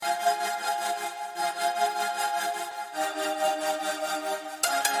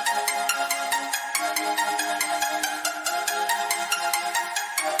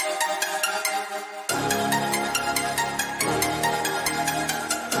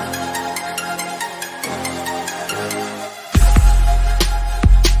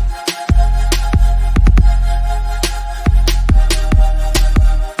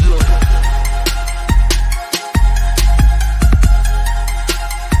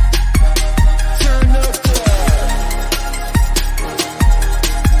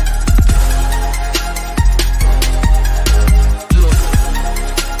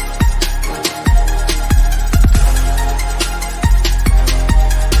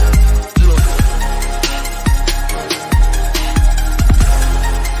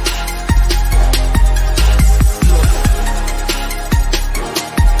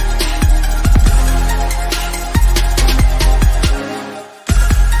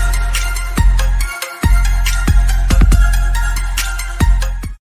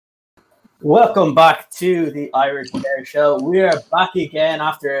Welcome back to the Irish Bear Show. We are back again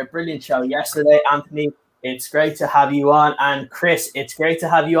after a brilliant show yesterday. Anthony, it's great to have you on. And Chris, it's great to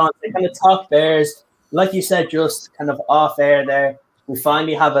have you on to kind of talk Bears. Like you said, just kind of off air there, we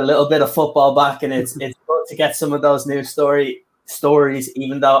finally have a little bit of football back, and it's good to get some of those news stories,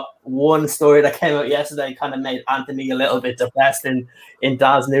 even though one story that came out yesterday kind of made Anthony a little bit depressed in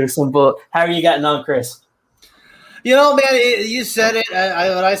Dazz Newsome. But how are you getting on, Chris? You know, man, you said it.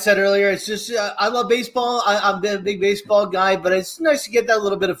 What I said earlier, it's just I love baseball. I'm a big baseball guy, but it's nice to get that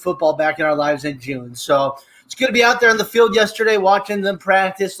little bit of football back in our lives in June. So it's good to be out there on the field yesterday watching them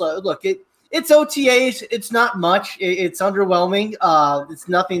practice. Look, it's OTAs. It's not much. It's underwhelming. It's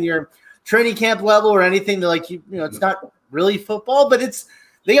nothing near training camp level or anything it's not really football, but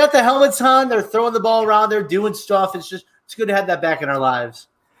they got the helmets on. They're throwing the ball around. They're doing stuff. It's good to have that back in our lives.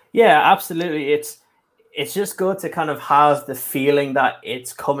 Yeah, absolutely. It's just good to kind of have the feeling that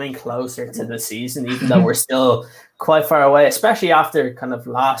it's coming closer to the season, even though we're still quite far away, especially after kind of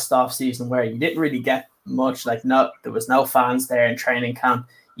last off season where you didn't really get much, there was no fans there in training camp.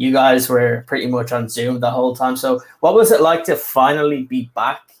 You guys were pretty much on Zoom the whole time. So what was it like to finally be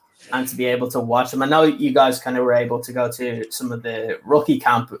back and to be able to watch them? I know you guys kind of were able to go to some of the rookie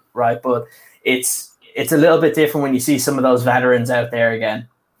camp, right? But it's a little bit different when you see some of those veterans out there again.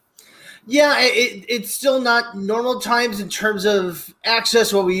 Yeah, it's still not normal times in terms of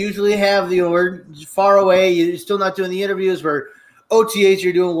access. What we usually have, we're far away. You're still not doing the interviews. Where OTAs,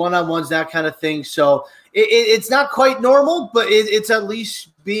 you're doing one-on-ones, that kind of thing. So it's not quite normal, but it's at least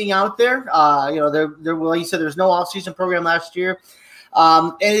being out there. Like you said, there's no off-season program last year,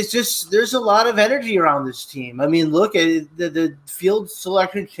 and it's just there's a lot of energy around this team. I mean, look at the field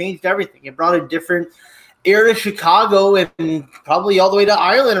selection changed everything. It brought a different air to Chicago and probably all the way to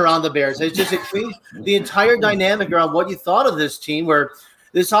Ireland around the Bears. It changed the entire dynamic around what you thought of this team, where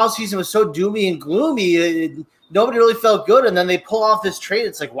this offseason was so doomy and gloomy. Nobody really felt good, and then they pull off this trade.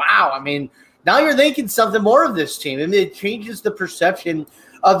 It's like, wow, I mean, now you're thinking something more of this team, and it changes the perception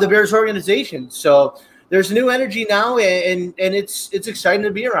of the Bears organization. So there's new energy now, and it's exciting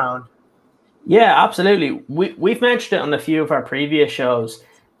to be around. Yeah, absolutely. We've mentioned it on a few of our previous shows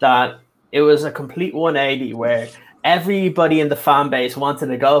that it was a complete 180 where everybody in the fan base wanted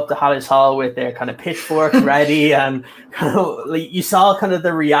to go up to Hallis Hall with their kind of pitchforks ready, and kind of, you saw kind of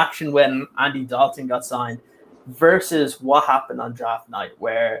the reaction when Andy Dalton got signed versus what happened on draft night,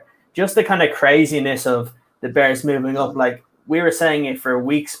 where just the kind of craziness of the Bears moving up. Like we were saying it for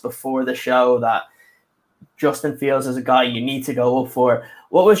weeks before the show that Justin Fields is a guy you need to go up for.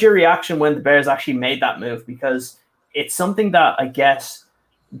 What was your reaction when the Bears actually made that move? Because it's something that I guess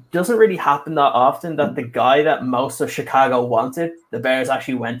doesn't really happen that often, that the guy that most of Chicago wanted, the Bears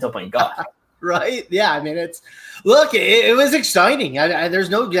actually went up and got. Right? Yeah. I mean, it was exciting. There's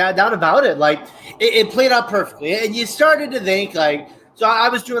no doubt about it. Like it played out perfectly, and you started to think so I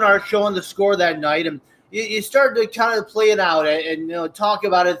was doing our show on the Score that night, and you started to kind of play it out and talk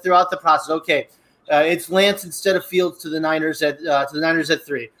about it throughout the process. Okay. It's Lance instead of Fields to the Niners at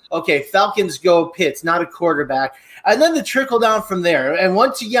 3. Okay, Falcons go Pitts, not a quarterback. And then the trickle down from there. And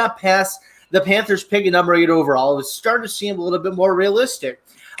once you got past the Panthers picking number 8 overall, it was starting to seem a little bit more realistic.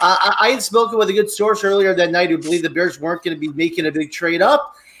 I had spoken with a good source earlier that night who believed the Bears weren't going to be making a big trade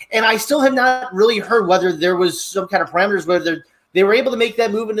up. And I still have not really heard whether there was some kind of parameters, whether they were able to make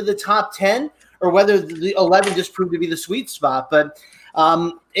that move into the top 10 or whether the 11 just proved to be the sweet spot. But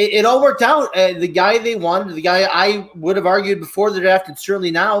it all worked out. The guy they wanted, the guy I would have argued before the draft and certainly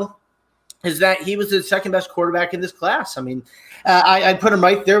now, is that he was the second best quarterback in this class. I mean, I'd put him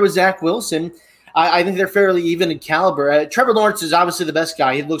right there with Zach Wilson. I think they're fairly even in caliber. Trevor Lawrence is obviously the best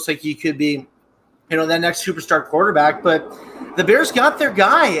guy. He looks like he could be, that next superstar quarterback. But the Bears got their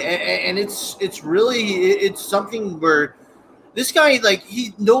guy, and it's something where this guy,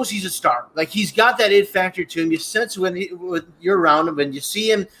 he knows he's a star. Like, he's got that it factor to him. You sense when you're around him, when you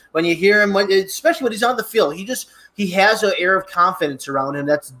see him, when you hear him, especially when he's on the field. He has an air of confidence around him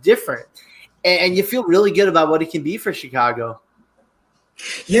that's different. And you feel really good about what he can be for Chicago.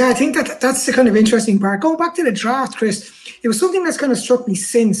 Yeah, I think that's the kind of interesting part. Going back to the draft, Chris, it was something that's kind of struck me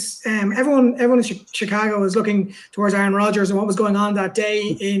since. Everyone in Chicago was looking towards Aaron Rodgers and what was going on that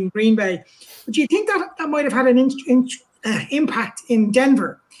day in Green Bay. But do you think that might have had an impact in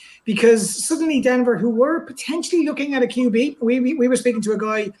Denver? Because suddenly Denver, who were potentially looking at a QB, we were speaking to a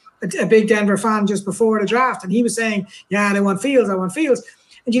guy, a big Denver fan just before the draft, and he was saying, yeah, I want Fields.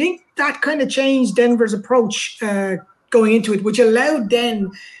 And do you think that kind of changed Denver's approach going into it, which allowed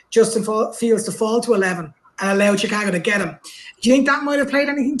then Justin Fields to fall to 11 and allowed Chicago to get him? Do you think that might have played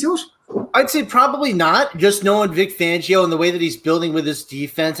anything to it? I'd say probably not. Just knowing Vic Fangio and the way that he's building with his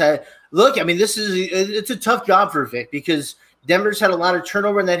defense, Look, I mean, it's a tough job for Vic because Denver's had a lot of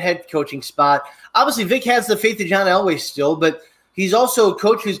turnover in that head coaching spot. Obviously, Vic has the faith of John Elway still, but he's also a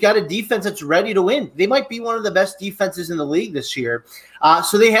coach who's got a defense that's ready to win. They might be one of the best defenses in the league this year.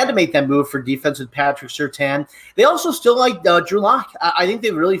 So they had to make that move for defense with Patrick Surtain. They also still like Drew Lock. I think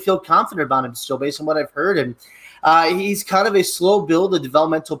they really feel confident about him still based on what I've heard. And he's kind of a slow build, a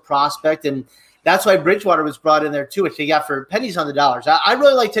developmental prospect. And that's why Bridgewater was brought in there too, which they got for pennies on the dollars. I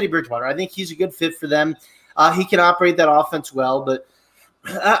really like Teddy Bridgewater. I think he's a good fit for them. He can operate that offense well. But,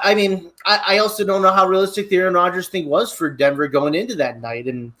 I mean, I also don't know how realistic the Aaron Rodgers thing was for Denver going into that night.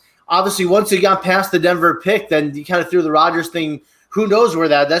 And obviously once it got past the Denver pick, then you kind of threw the Rodgers thing. Who knows where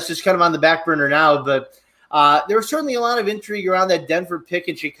that's just kind of on the back burner now. But there was certainly a lot of intrigue around that Denver pick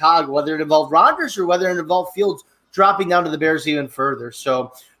in Chicago, whether it involved Rodgers or whether it involved Fields dropping down to the Bears even further.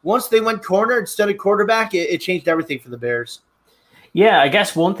 So once they went corner instead of quarterback, it changed everything for the Bears. Yeah, I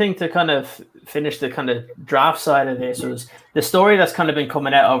guess one thing to kind of finish the kind of draft side of this was the story that's kind of been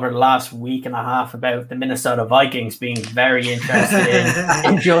coming out over the last week and a half about the Minnesota Vikings being very interested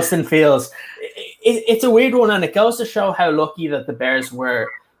in Justin Fields. It's a weird one, and it goes to show how lucky that the Bears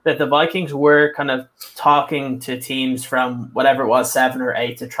were, that the Vikings were kind of talking to teams from whatever it was, 7 or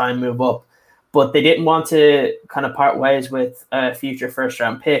 8, to try and move up. But they didn't want to kind of part ways with a future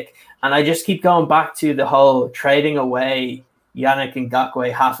first-round pick. And I just keep going back to the whole trading away Yannick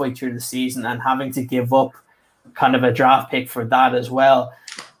Ngakoue halfway through the season and having to give up kind of a draft pick for that as well.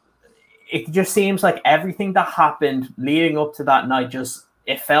 It just seems like everything that happened leading up to that night,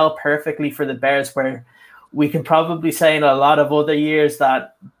 it fell perfectly for the Bears, where we can probably say in a lot of other years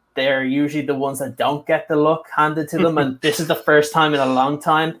that they're usually the ones that don't get the luck handed to them. And this is the first time in a long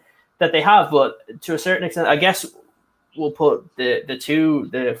time that they have. But to a certain extent, I guess we'll put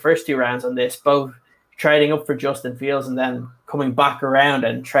the first 2 rounds on this, both trading up for Justin Fields and then coming back around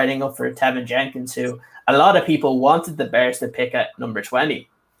and trading up for Tevin Jenkins, who a lot of people wanted the Bears to pick at number 20.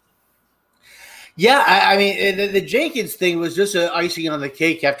 Yeah, I mean, the Jenkins thing was just an icing on the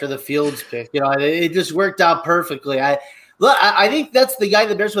cake after the Fields pick. You know, it just worked out perfectly. I think that's the guy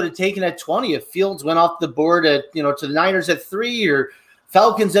the Bears would have taken at 20 if Fields went off the board at, to the Niners at 3 or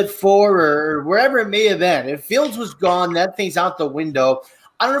Falcons at 4 or wherever it may have been. If Fields was gone, that thing's out the window.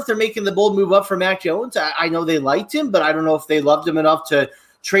 I don't know if they're making the bold move up for Mac Jones. I know they liked him, but I don't know if they loved him enough to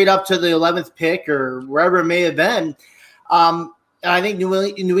trade up to the 11th pick or wherever it may have been. And I think New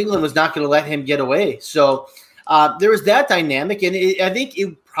England was not going to let him get away. So there was that dynamic, and I think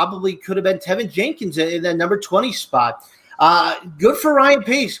it probably could have been Tevin Jenkins in that number 20 spot. Good for Ryan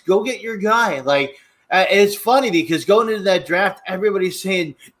Pace. Go get your guy. It's funny because going into that draft, everybody's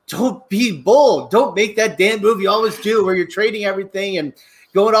saying, don't be bold. Don't make that damn move you always do where you're trading everything and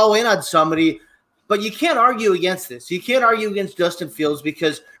going all in on somebody. But you can't argue against this. You can't argue against Justin Fields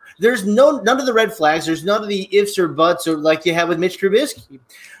because there's none of the red flags. There's none of the ifs or buts or like you have with Mitch Trubisky.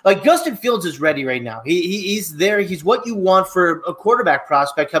 Like Justin Fields is ready right now. He's there. He's what you want for a quarterback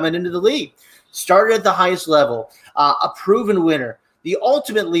prospect coming into the league. Started at the highest level, a proven winner, the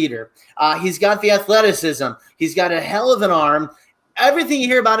ultimate leader. He's got the athleticism. He's got a hell of an arm. Everything you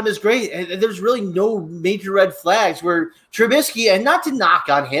hear about him is great. And there's really no major red flags where Trubisky, and not to knock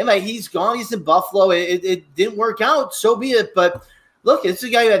on him, he's gone. He's in Buffalo. It didn't work out. So be it. But look, this is a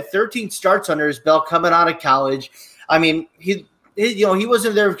guy who had 13 starts under his belt coming out of college. I mean, he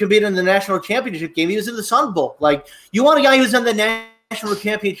wasn't there competing in the national championship game. He was in the Sun Bowl. Like, you want a guy who's on the national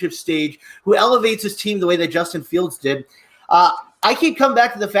championship stage who elevates his team the way that Justin Fields did. I keep coming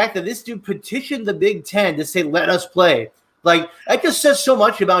back to the fact that this dude petitioned the Big Ten to say, let us play. Like, that just says so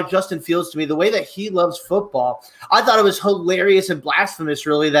much about Justin Fields to me, the way that he loves football. I thought it was hilarious and blasphemous,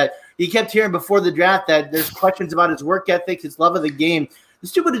 really, that he kept hearing before the draft that there's questions about his work ethic, his love of the game.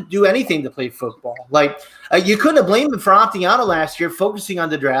 This dude would do anything to play football. Like, you couldn't have blamed him for opting out of last year, focusing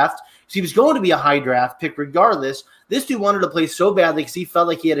on the draft. Because he was going to be a high draft pick regardless. This dude wanted to play so badly because he felt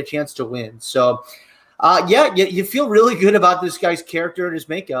like he had a chance to win. So, you feel really good about this guy's character and his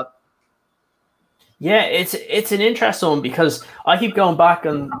makeup. Yeah, it's an interesting one because I keep going back,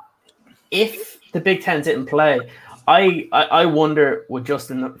 and if the Big Ten didn't play, I wonder would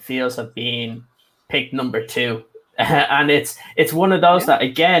Justin Fields have been picked number 2, and it's one of those that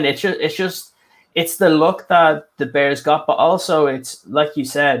again it's the luck that the Bears got, but also it's like you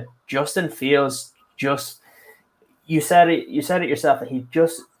said, Justin Fields you said it yourself that he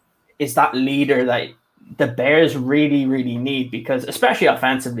just is that leader that the Bears really, really need, because especially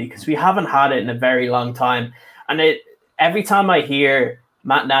offensively, because we haven't had it in a very long time. And every time I hear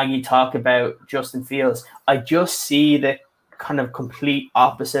Matt Nagy talk about Justin Fields, I just see the kind of complete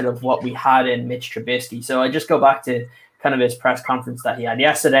opposite of what we had in Mitch Trubisky. So I just go back to kind of his press conference that he had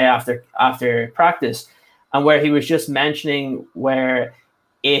yesterday after practice, and where he was just mentioning where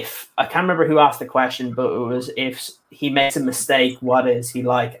if I can't remember who asked the question, but it was if he makes a mistake, what is he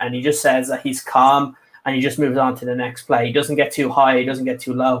like? And he just says that he's calm and he just moves on to the next play. He doesn't get too high, he doesn't get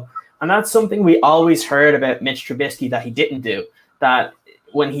too low. And that's something we always heard about Mitch Trubisky that he didn't do. That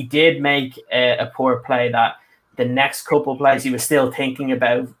when he did make a poor play, that the next couple plays he was still thinking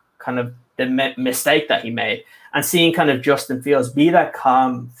about kind of the mistake that he made. And seeing kind of Justin Fields be that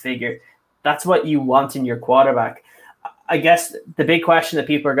calm figure, that's what you want in your quarterback. I guess the big question that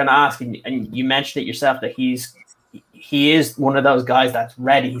people are going to ask, and you mentioned it yourself, that he is one of those guys that's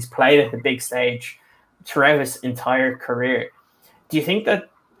ready. He's played at the big stage throughout his entire career. Do you think that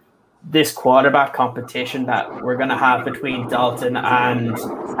this quarterback competition that we're going to have between Dalton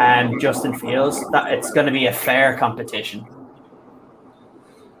and Justin Fields, that it's going to be a fair competition?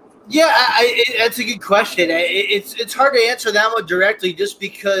 Yeah, that's a good question. It's hard to answer that one directly, just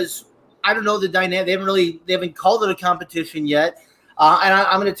because I don't know the dynamic. They haven't called it a competition yet, and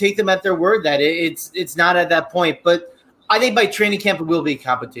I'm going to take them at their word that it's not at that point. But I think by training camp it will be a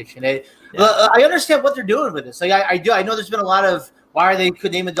competition. I understand what they're doing with this. Like I do. I know there's been a lot of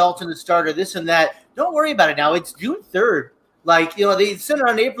could name a Dalton the starter, this and that. Don't worry about it now. It's June 3rd. Like, they sent it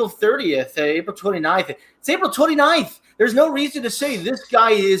on April 30th, April 29th. It's April 29th. There's no reason to say this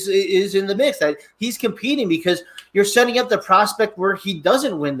guy is in the mix, that he's competing, because you're setting up the prospect where he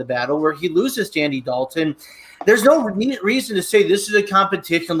doesn't win the battle, where he loses to Andy Dalton. There's no reason to say this is a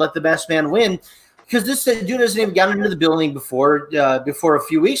competition, let the best man win, because this dude hasn't even gotten into the building before a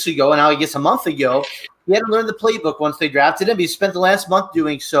few weeks ago, and now I guess a month ago. He had to learn the playbook once they drafted him. He spent the last month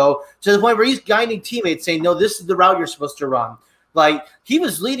doing so, to the point where he's guiding teammates saying, no, this is the route you're supposed to run. Like, he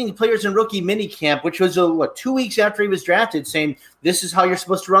was leading players in rookie minicamp, which was 2 weeks after he was drafted, saying, this is how you're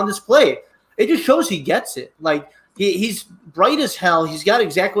supposed to run this play. It just shows he gets it. Like, he's bright as hell. He's got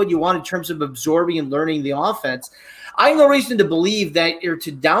exactly what you want in terms of absorbing and learning the offense. I have no reason to believe that, or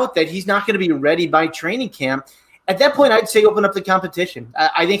to doubt that he's not going to be ready by training camp. At that point, I'd say open up the competition.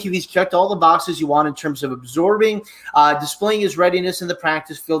 I think if he's checked all the boxes you want in terms of absorbing, displaying his readiness in the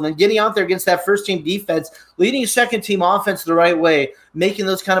practice field, and getting out there against that first-team defense, leading a second-team offense the right way, making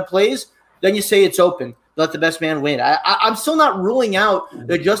those kind of plays, then you say it's open. Let the best man win. I'm still not ruling out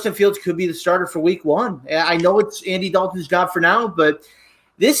that Justin Fields could be the starter for week 1. I know it's Andy Dalton's job for now, but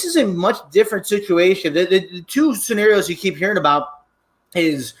this is a much different situation. The two scenarios you keep hearing about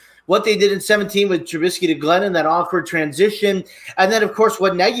is what they did in 17 with Trubisky to Glennon, that awkward transition. And then, of course,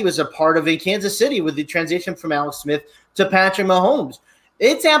 what Nagy was a part of in Kansas City with the transition from Alex Smith to Patrick Mahomes.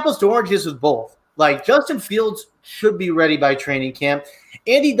 It's apples to oranges with both. Like, Justin Fields should be ready by training camp.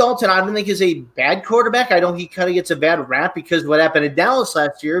 Andy Dalton, I don't think is a bad quarterback. I know he kind of gets a bad rap because of what happened in Dallas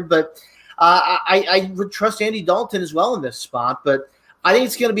last year. But I would trust Andy Dalton as well in this spot. But I think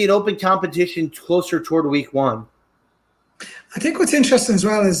it's going to be an open competition closer toward week 1. I think what's interesting as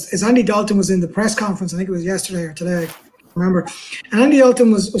well is Andy Dalton was in the press conference, I think it was yesterday or today, I can't remember. And Andy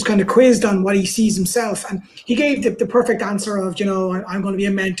Dalton was kind of quizzed on what he sees himself. And he gave the perfect answer of, I'm going to be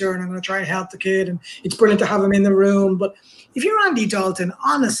a mentor and I'm going to try and help the kid. And it's brilliant to have him in the room. But if you're Andy Dalton,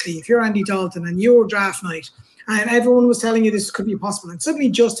 honestly, if you're Andy Dalton and your draft night and everyone was telling you this could be possible, and suddenly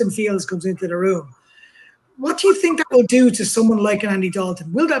Justin Fields comes into the room, what do you think that will do to someone like an Andy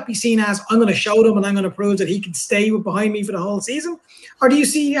Dalton? Will that be seen as, I'm going to show them and I'm going to prove that he can stay behind me for the whole season? Or do you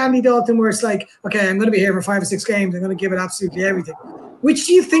see Andy Dalton where it's like, okay, I'm going to be here for 5 or 6 games. I'm going to give it absolutely everything. Which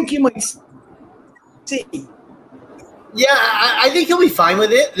do you think you might see? Yeah, I think he'll be fine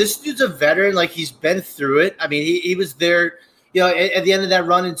with it. This dude's a veteran. Like, he's been through it. I mean, he was there, at the end of that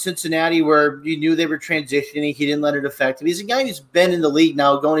run in Cincinnati where you knew they were transitioning. He didn't let it affect him. He's a guy who's been in the league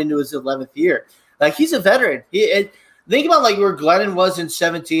now going into his 11th year. Like, he's a veteran. Think about, like, where Glennon was in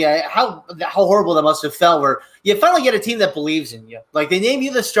 17, how horrible that must have felt, where you finally get a team that believes in you. Like, they name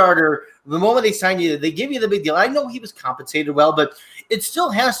you the starter. The moment they sign you, they give you the big deal. I know he was compensated well, but it still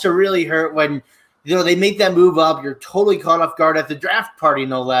has to really hurt when, they make that move up. You're totally caught off guard at the draft party,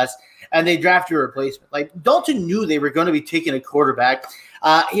 no less, and they draft your replacement. Like, Dalton knew they were going to be taking a quarterback.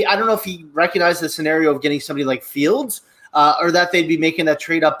 I don't know if he recognized the scenario of getting somebody like Fields, or that they'd be making that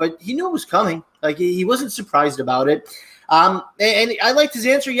trade up, but he knew it was coming. Like, he wasn't surprised about it. And I liked his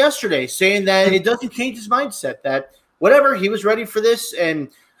answer yesterday, saying that it doesn't change his mindset, that whatever, he was ready for this, and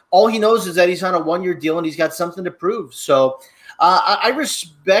all he knows is that he's on a 1-year deal and he's got something to prove. So I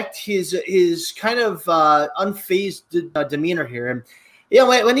respect his kind of unfazed demeanor here. And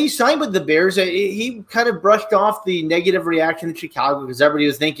when he signed with the Bears, he kind of brushed off the negative reaction in Chicago because everybody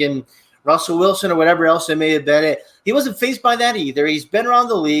was thinking Russell Wilson or whatever else it may have been. He wasn't faced by that either. He's been around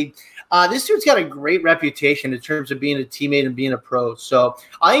the league. This dude's got a great reputation in terms of being a teammate and being a pro. So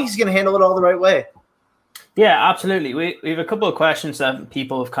I think he's going to handle it all the right way. Yeah, absolutely. We have a couple of questions that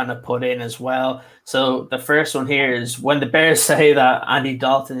people have kind of put in as well. So the first one here is, when the Bears say that Andy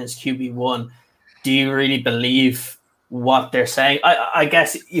Dalton is QB1, do you really believe what they're saying? I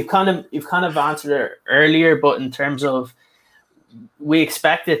guess you've kind of answered it earlier, but in terms of, we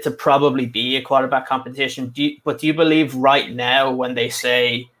expect it to probably be a quarterback competition. Do you believe right now, when they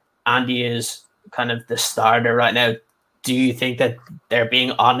say Andy is kind of the starter right now, do you think that they're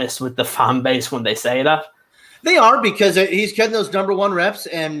being honest with the fan base when they say that? They are, because he's getting those number 1 reps,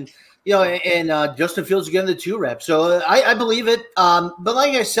 and Justin Fields is getting the 2 reps. So I believe it. But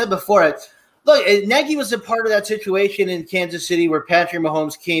like I said before, look, Nagy was a part of that situation in Kansas City where Patrick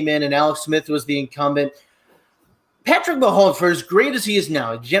Mahomes came in and Alex Smith was the incumbent. Patrick Mahomes, for as great as he is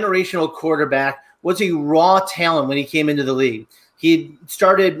now, a generational quarterback, was a raw talent when he came into the league. He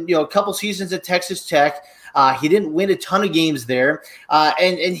started, a couple seasons at Texas Tech. He didn't win a ton of games there,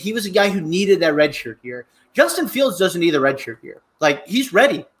 and he was a guy who needed that redshirt year. Justin Fields doesn't need a redshirt year. Like, he's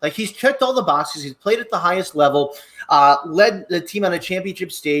ready. Like, he's checked all the boxes. He's played at the highest level, led the team on a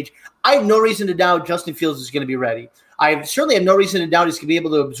championship stage. I have no reason to doubt Justin Fields is going to be ready. I certainly have no reason to doubt he's going to be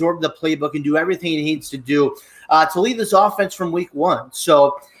able to absorb the playbook and do everything he needs to do to lead this offense from week 1.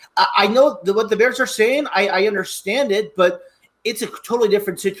 So I know what the Bears are saying. I understand it, but it's a totally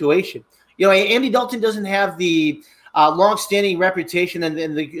different situation. Andy Dalton doesn't have the long-standing reputation and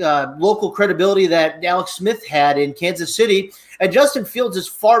the local credibility that Alex Smith had in Kansas City. And Justin Fields is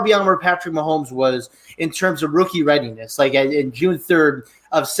far beyond where Patrick Mahomes was in terms of rookie readiness, like in June 3rd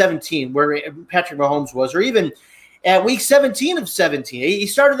of 17, where Patrick Mahomes was, or even at week 17 of 17. He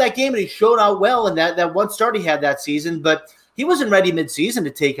started that game and he showed out well in that one start he had that season, but he wasn't ready midseason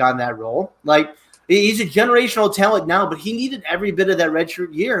to take on that role. Like, he's a generational talent now, but he needed every bit of that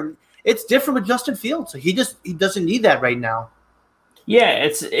redshirt year. It's different with Justin Fields. He doesn't need that right now. Yeah,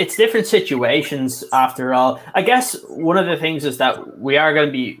 it's different situations after all. I guess one of the things is that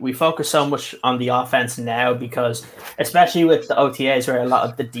we focus so much on the offense now, because especially with the OTAs, where a lot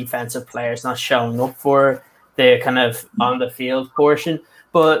of the defensive players not showing up for the kind of on the field portion.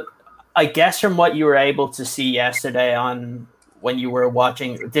 But I guess from what you were able to see yesterday on when you were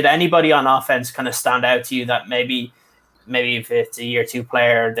watching, did anybody on offense kind of stand out to you that maybe if it's a year 2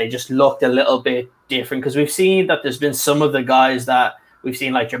 player, they just looked a little bit different? Because we've seen that there's been some of the guys that we've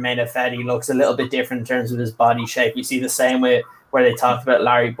seen, like Jermaine Ifedi, looks a little bit different in terms of his body shape. You see the same way where they talked about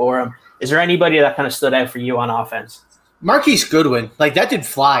Larry Borum. Is there anybody that kind of stood out for you on offense? Marquise Goodwin, like, that dude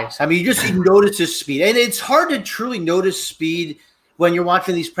flies. I mean, you notice his speed. And it's hard to truly notice speed when you're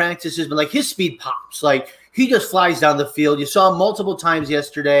watching these practices, but, like, his speed pops. Like, he just flies down the field. You saw him multiple times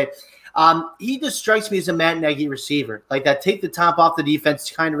yesterday. He just strikes me as a Matt Nagy receiver, like that take the top off the defense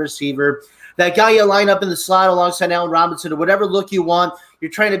kind of receiver. That guy you line up in the slot alongside Allen Robinson or whatever look you want.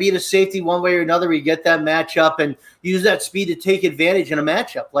 You're trying to beat a safety one way or another. You get that matchup and use that speed to take advantage in a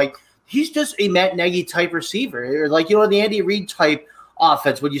matchup. Like, he's just a Matt Nagy type receiver, or like, the Andy Reid type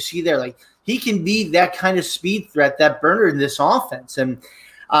offense. What you see there, like, he can be that kind of speed threat, that burner in this offense. And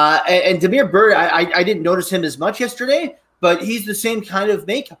Damiere Byrd, I didn't notice him as much yesterday, but he's the same kind of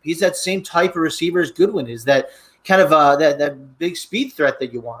makeup. He's that same type of receiver as Goodwin is, that kind of that big speed threat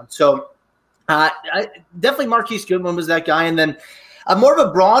that you want. So definitely Marquise Goodwin was that guy. And then more of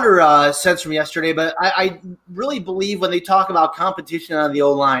a broader sense from yesterday, but I really believe when they talk about competition on the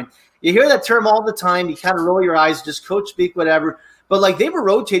O-line, you hear that term all the time. You kind of roll your eyes, just coach speak, whatever. But, like, they were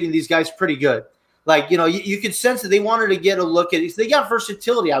rotating these guys pretty good. Like, you could sense that they wanted to get a look at it. They got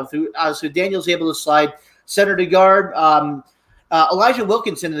versatility out through. So Daniel's able to slide center to guard. Elijah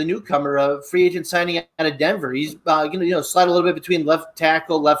Wilkinson, the newcomer, free agent signing out of Denver. He's going to slide a little bit between left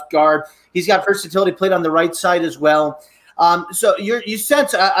tackle, left guard. He's got versatility, played on the right side as well. So you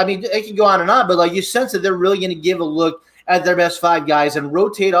sense, I mean, it can go on and on, but, like, you sense that they're really going to give a look at their best 5 guys and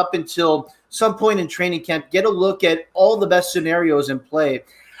rotate up until some point in training camp, get a look at all the best scenarios in play.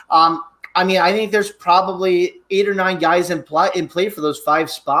 I mean, I think there's probably 8 or 9 guys in play for those 5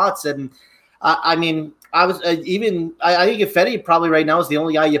 spots. And I mean, I think Ifedi probably right now is the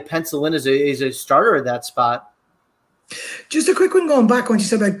only guy you pencil in as a starter at that spot. Just a quick one going back on what you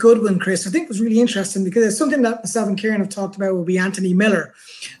said about Goodwin, Chris. I think it was really interesting because it's something that myself and Kieran have talked about will be Anthony Miller.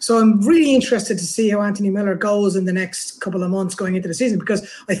 So I'm really interested to see how Anthony Miller goes in the next couple of months going into the season, because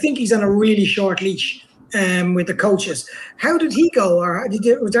I think he's on a really short leash with the coaches. How did he go? Or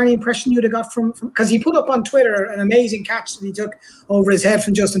was there any impression you'd have got from because he put up on Twitter an amazing catch that he took over his head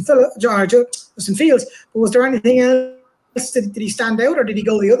from Justin Fields. But was there anything else? Did he stand out, or did he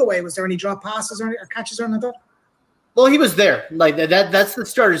go the other way? Was there any drop passes or catches or anything like that? Well, he was there. Like that's the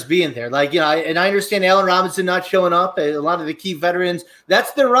starters being there. Like, and I understand Allen Robinson not showing up, a lot of the key veterans,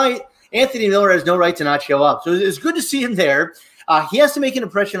 that's their right. Anthony Miller has no right to not show up. So it's good to see him there. He has to make an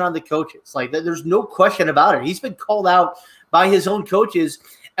impression on the coaches. Like, there's no question about it. He's been called out by his own coaches,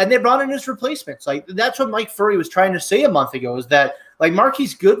 and they brought in his replacements. Like, that's what Mike Furry was trying to say a month ago, is that, like,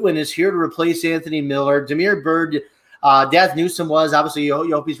 Marquise Goodwin is here to replace Anthony Miller. Demir Bird, Dazz Newsome was. Obviously, you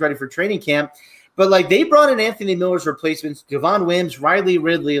hope he's ready for training camp. But, like, they brought in Anthony Miller's replacements, Devon Wims, Riley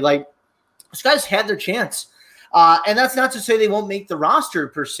Ridley. Like, these guys had their chance. And that's not to say they won't make the roster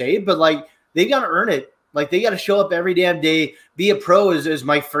per se, but, like, they got to earn it. Like, they got to show up every damn day, be a pro, as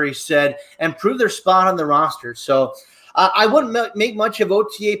Mike Furry said, and prove their spot on the roster. So I wouldn't make much of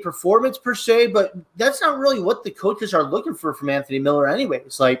OTA performance per se, but that's not really what the coaches are looking for from Anthony Miller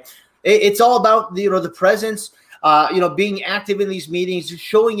anyways. Like, it's all about the presence, being active in these meetings,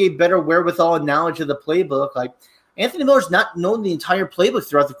 showing a better wherewithal and knowledge of the playbook. Like, Anthony Miller's not known the entire playbook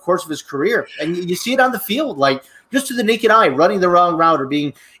throughout the course of his career, and you see it on the field, like, just to the naked eye, running the wrong route or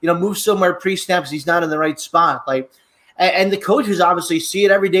being, moved somewhere pre-snaps, he's not in the right spot. Like, and the coaches obviously see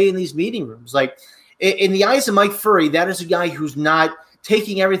it every day in these meeting rooms. Like, in the eyes of Mike Furry, that is a guy who's not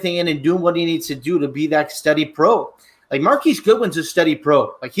taking everything in and doing what he needs to do to be that steady pro. Like, Marquise Goodwin's a steady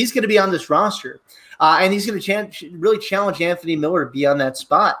pro. Like, he's going to be on this roster, and he's going to really challenge Anthony Miller to be on that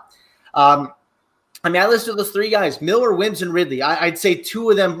spot. I listed those three guys, Miller, Wims, and Ridley. I'd say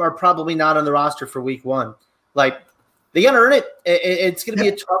two of them are probably not on the roster for week one. Like, they got to earn it. It's going to be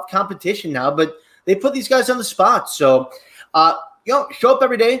a tough competition now, but they put these guys on the spot. So, show up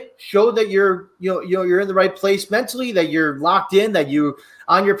every day, show that you're in the right place mentally, that you're locked in, that you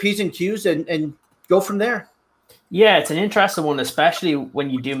on your P's and Q's, and go from there. Yeah, it's an interesting one, especially when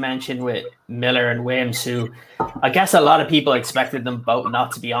you do mention with Miller and Wims, who I guess a lot of people expected them both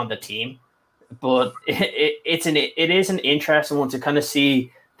not to be on the team. But it is an interesting one to kind of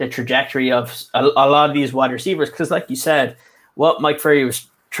see the trajectory of a lot of these wide receivers, because like you said, what Mike Furry was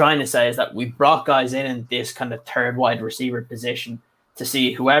trying to say is that we brought guys in this kind of third wide receiver position to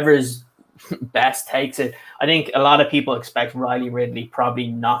see whoever's best takes it. I think a lot of people expect Riley Ridley probably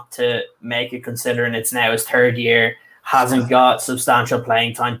not to make it, considering it's now his third year, hasn't got substantial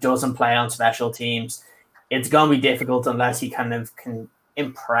playing time, doesn't play on special teams. It's going to be difficult unless he kind of can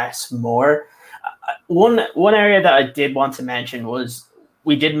impress more. One area that I did want to mention was,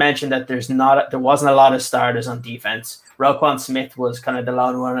 we did mention that there wasn't a lot of starters on defense. Roquan Smith was kind of the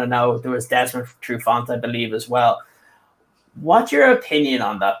lone one. I know there was Desmond Trufant, I believe, as well. What's your opinion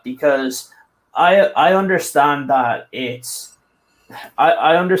on that? Because I understand that it's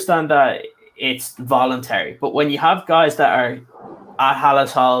voluntary, but when you have guys that are at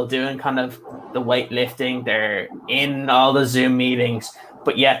Hallis Hall doing kind of the weightlifting, they're in all the Zoom meetings,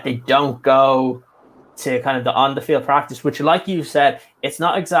 but yet they don't go to kind of the on-the-field practice, which, like you said, it's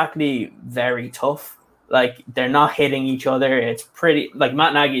not exactly very tough. Like, they're not hitting each other. It's pretty, like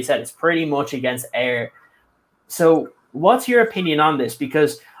Matt Nagy said, it's pretty much against air. So what's your opinion on this?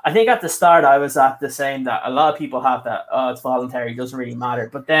 Because I think at the start I was at the saying that a lot of people have that, it's voluntary, it doesn't really matter.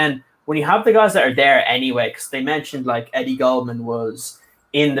 But then when you have the guys that are there anyway, because they mentioned like Eddie Goldman was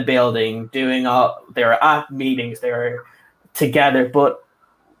in the building they were at meetings, they were together, but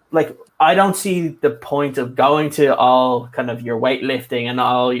like, I don't see the point of going to all kind of your weightlifting and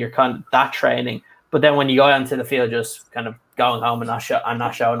all your kind of that training, but then when you go out into the field, just kind of going home and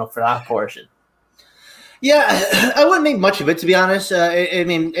not showing up for that portion. Yeah, I wouldn't make much of it, to be honest. I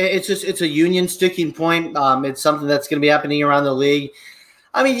mean, it's a union sticking point. It's something that's going to be happening around the league.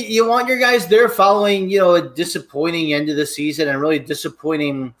 I mean, you want your guys there following, a disappointing end of the season and really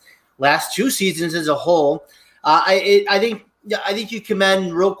disappointing last two seasons as a whole. I think you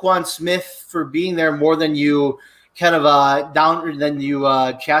commend Roquan Smith for being there more than you kind of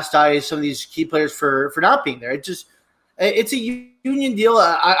chastise some of these key players for not being there. It's a union deal.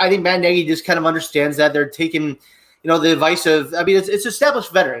 I think Matt Nagy just kind of understands that they're taking, the advice of. I mean, it's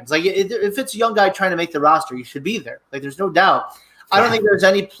established veterans. Like, if it's a young guy trying to make the roster, you should be there. Like, there's no doubt. I don't think there's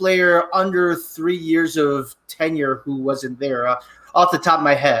any player under 3 years of tenure who wasn't there off the top of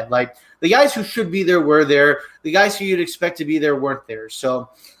my head. Like, the guys who should be there were there. The guys who you'd expect to be there weren't there. So,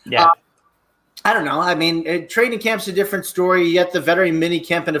 yeah, I don't know. I mean, training camp's a different story. You get the veteran mini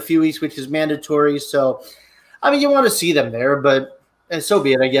camp in a few weeks, which is mandatory. So, I mean, you want to see them there, but so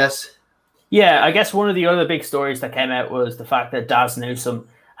be it, I guess. Yeah, I guess one of the other big stories that came out was the fact that Dazz Newsome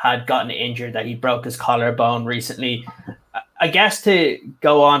had gotten injured, that he broke his collarbone recently. I guess to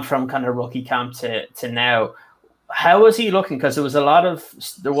go on from kind of rookie camp to now, how was he looking? Because there was a lot of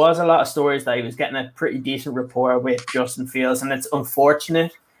stories that he was getting a pretty decent rapport with Justin Fields, and it's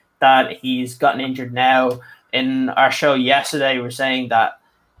unfortunate that he's gotten injured now. in our show yesterday, we were saying that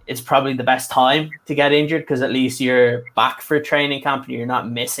it's probably the best time to get injured because at least you're back for training camp and you're not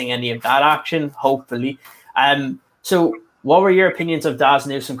missing any of that action, hopefully. So what were your opinions of Dazz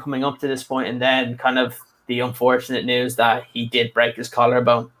Newsome coming up to this point, and then kind of the unfortunate news that he did break his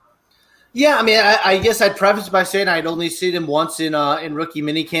collarbone? Yeah, I mean, I guess I'd preface by saying I'd only seen him once in rookie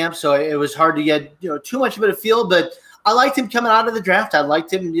minicamp, so it was hard to get too much of a feel. But I liked him coming out of the draft. I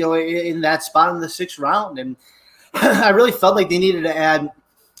liked him in that spot in the 6th round, and I really felt like they needed to add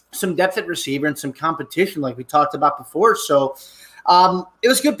some depth at receiver and some competition, like we talked about before. So it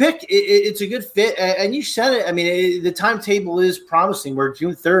was a good pick. It's a good fit, and you said it. I mean, the timetable is promising. We're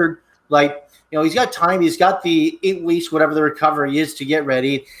June 3rd, he's got time. He's got the 8 weeks, whatever the recovery is, to get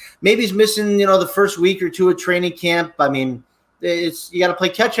ready. Maybe he's missing, the first week or two of training camp. I mean, you got to play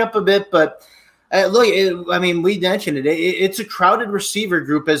catch up a bit. But we mentioned it. It's a crowded receiver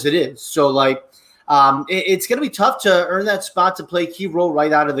group as it is. So it's going to be tough to earn that spot to play a key role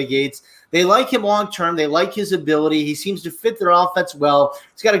right out of the gates. They like him long term. They like his ability. He seems to fit their offense well.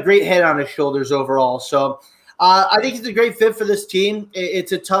 He's got a great head on his shoulders overall. So I think he's a great fit for this team.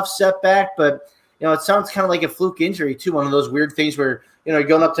 It's a tough setback, but it sounds kind of like a fluke injury too. One of those weird things where you're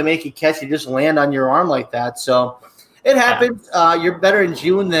going up to make a catch, you just land on your arm like that. So it happens. You're better in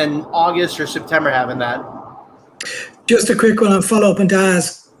June than August or September having that. Just a quick one on follow up on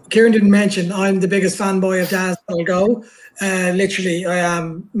Dazz. Kieran didn't mention I'm the biggest fanboy of Dazz. I'll go. Literally, I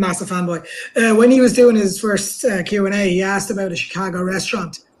am massive fanboy. When he was doing his first Q&A, he asked about a Chicago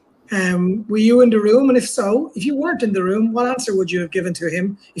restaurant. Were you in the room? And if so, if you weren't in the room, what answer would you have given to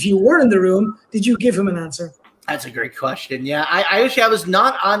him? If you were in the room, did you give him an answer? That's a great question. Yeah, I actually was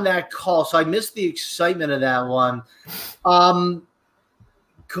not on that call, so I missed the excitement of that one.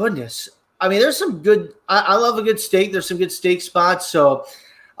 Goodness. I mean, there's some good – I love a good steak. There's some good steak spots. So,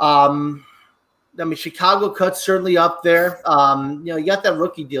 Chicago cut's certainly up there. You got that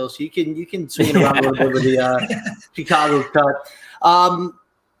rookie deal, so you can swing it around a little bit with the Chicago cut.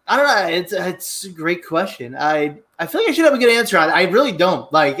 I don't know. It's a great question. I feel like I should have a good answer on it. I really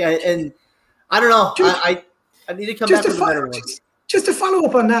don't. And I don't know. I need to come back with a better one. Just to follow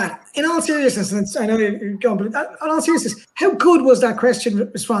up on that, in all seriousness, and I know you're going, but in all seriousness, how good was that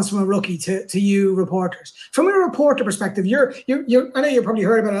question response from a rookie to you reporters? From a reporter perspective, I know you probably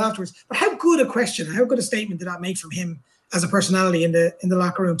heard about it afterwards, but how good a question, how good a statement did that make from him as a personality in the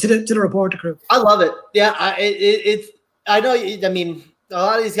locker room to the reporter crew? I love it. Yeah, I know. I mean, a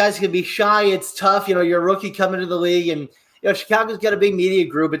lot of these guys can be shy. It's tough. You're a rookie coming to the league, and Chicago's got a big media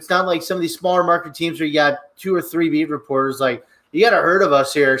group. It's not like some of these smaller market teams where you got 2 or 3 beat reporters. You got to heard of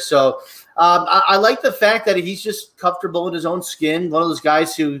us here. So I like the fact that he's just comfortable in his own skin. One of those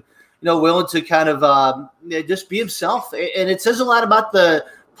guys who, willing to kind of just be himself. And it says a lot about the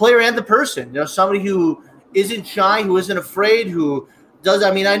player and the person. Somebody who isn't shy, who isn't afraid, who does.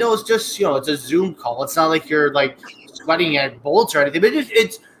 I mean, I know it's just, it's a Zoom call. It's not like you're sweating at bullets or anything, but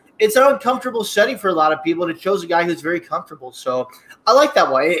it's an uncomfortable setting for a lot of people. And it shows a guy who's very comfortable. So I like that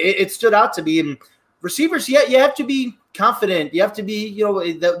way. It stood out to me. And receivers, you have to be confident. You have to be,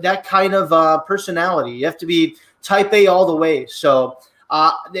 that kind of personality. You have to be type A all the way. So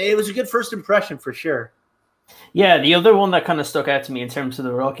it was a good first impression for sure. Yeah, the other one that kind of stuck out to me in terms of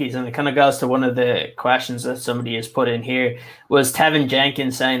the rookies, and it kind of goes to one of the questions that somebody has put in here, was Tevin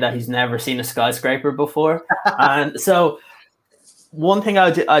Jenkins saying that he's never seen a skyscraper before. And so one thing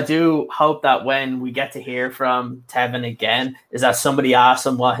I do hope that when we get to hear from Tevin again is that somebody asks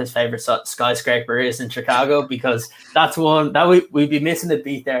him what his favorite skyscraper is in Chicago, because that's one that we'd be missing a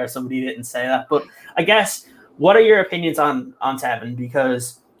beat there if somebody didn't say that. But I guess, what are your opinions on Tevin?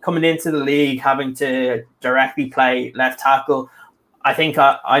 Because coming into the league, having to directly play left tackle, I think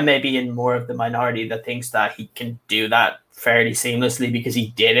I may be in more of the minority that thinks that he can do that fairly seamlessly because he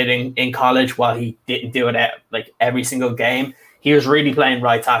did it in college while he didn't do it at every single game. He was really playing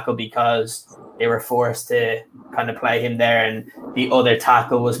right tackle because they were forced to kind of play him there, and the other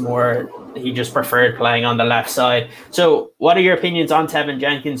tackle was more, he just preferred playing on the left side. So what are your opinions on Tevin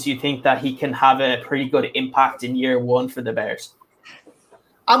Jenkins? Do you think that he can have a pretty good impact in year one for the Bears?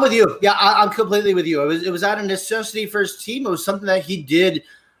 I'm with you. Yeah, I'm completely with you. It was out of necessity for his team. It was something that he did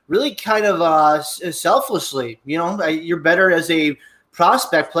really kind of selflessly. You're better as a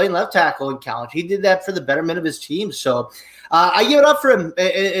prospect playing left tackle in college. He did that for the betterment of his team. So I give it up for him.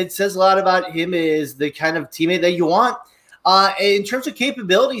 It says a lot about him as the kind of teammate that you want. In terms of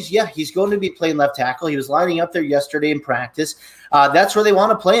capabilities, yeah, he's going to be playing left tackle. He was lining up there yesterday in practice. That's where they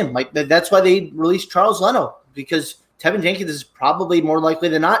want to play him. That's why they released Charles Leno, because Tevin Jenkins is probably more likely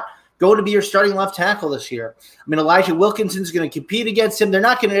than not going to be your starting left tackle this year. I mean, Elijah Wilkinson's going to compete against him. They're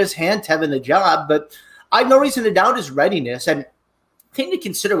not going to just hand Tevin the job, but I have no reason to doubt his readiness. And thing to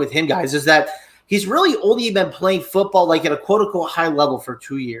consider with him, guys, is that he's really only been playing football like at a quote-unquote high level for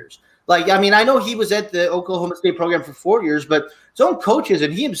 2 years. Like, I mean, I know he was at the Oklahoma State program for 4 years, but his own coaches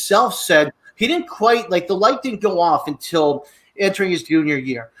and he himself said he didn't quite, like, the light didn't go off until entering his junior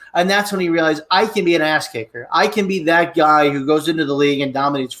year. And that's when he realized, I can be an ass kicker. I can be that guy who goes into the league and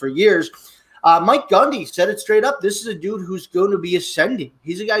dominates for years. Mike Gundy said it straight up. This is a dude who's going to be ascending.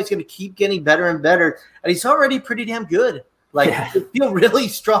 He's a guy who's going to keep getting better and better, and he's already pretty damn good. Like, I feel really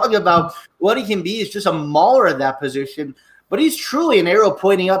strong about what he can be. He's just a mauler at that position, but he's truly an arrow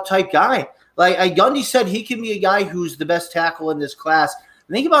pointing up type guy. Like Gundy said, he can be a guy who's the best tackle in this class.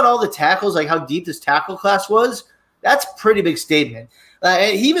 Think about all the tackles, like how deep this tackle class was. That's a pretty big statement.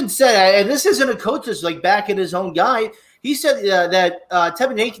 He even said, and this isn't a coach that's like backing his own guy. He said that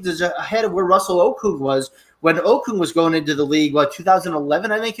Tevin Jenkins is ahead of where Russell Okung was when Okung was going into the league,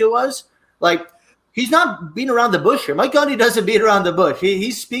 2011, I think it was. Like, he's not beating around the bush here. Mike Gundy doesn't beat around the bush.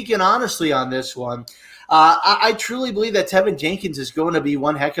 He's speaking honestly on this one. I truly believe that Tevin Jenkins is going to be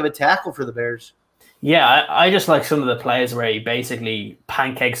one heck of a tackle for the Bears. Yeah, I just like some of the plays where he basically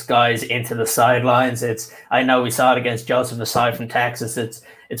pancakes guys into the sidelines. I know we saw it against Joseph Asai from Texas.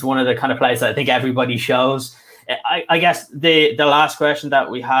 It's one of the kind of plays that I think everybody shows. I guess the last question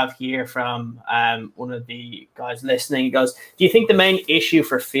that we have here from one of the guys listening goes, do you think the main issue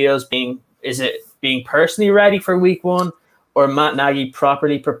for Fields is it being personally ready for week one, or Matt Nagy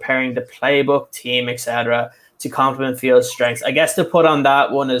properly preparing the playbook, team, etc., to complement Fields' strengths? I guess to put on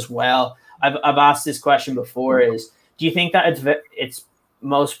that one as well, I've asked this question before, is do you think that it's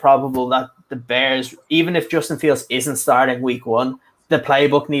most probable that the Bears, even if Justin Fields isn't starting week one, the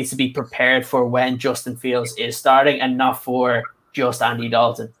playbook needs to be prepared for when Justin Fields is starting and not for just Andy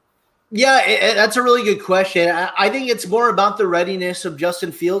Dalton? Yeah, that's a really good question. I think it's more about the readiness of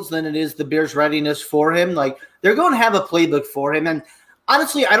Justin Fields than it is the Bears' readiness for him. Like, they're going to have a playbook for him. And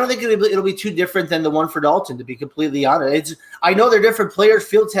honestly, I don't think it'll be too different than the one for Dalton, to be completely honest. I know they're different players.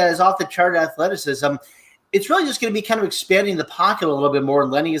 Fields has off-the-chart athleticism. It's really just going to be kind of expanding the pocket a little bit more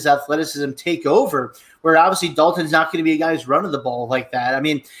and letting his athleticism take over, where obviously Dalton's not going to be a guy who's running the ball like that. I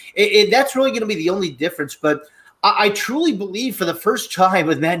mean, that's really going to be the only difference. But I truly believe for the first time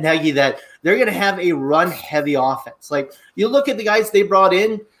with Matt Nagy that they're going to have a run-heavy offense. Like, you look at the guys they brought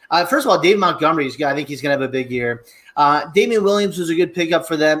in. First of all, Dave Montgomery, I think he's going to have a big year. Damian Williams was a good pickup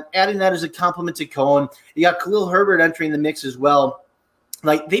for them. Adding that as a compliment to Cohen. You got Khalil Herbert entering the mix as well.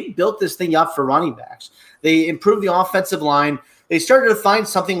 Like, they built this thing up for running backs. They improved the offensive line. They started to find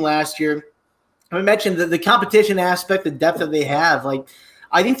something last year. I mentioned the competition aspect, the depth that they have. Like,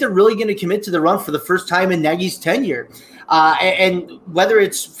 I think they're really going to commit to the run for the first time in Nagy's tenure. And whether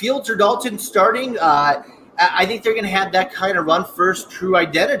it's Fields or Dalton starting, I think they're going to have that kind of run-first true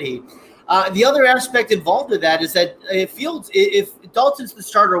identity. The other aspect involved with that is that if Dalton's the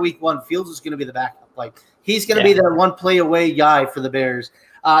starter week one, Fields is going to be the backup. Like, he's going to be that one play away guy for the Bears.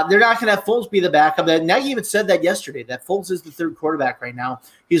 They're not going to have Foles be the backup. Nagy even said that yesterday, that Foles is the third quarterback right now.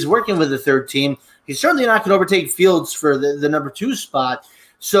 He's working with the third team. He's certainly not going to overtake Fields for the number 2 spot.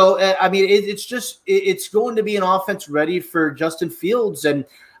 So, I mean, it's going to be an offense ready for Justin Fields. And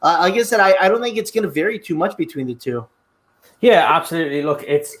like I said, I don't think it's going to vary too much between the two. Yeah, absolutely. Look,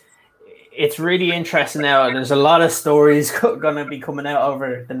 it's really interesting now. And there's a lot of stories going to be coming out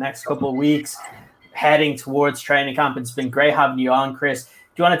over the next couple of weeks heading towards training camp. It's been great having you on, Chris. Do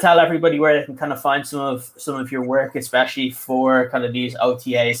you want to tell everybody where they can kind of find some of your work, especially for kind of these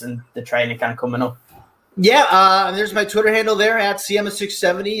OTAs and the training camp coming up? Yeah, there's my Twitter handle there at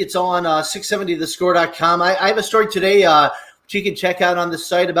CM670. It's all on 670thescore.com. I have a story today which you can check out on the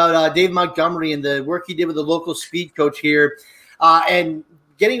site about Dave Montgomery and the work he did with the local speed coach here and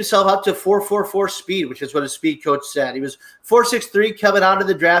getting himself up to 4.44 speed, which is what his speed coach said. He was 4.63 coming out of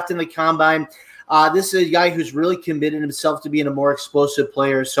the draft in the combine. This is a guy who's really committed himself to being a more explosive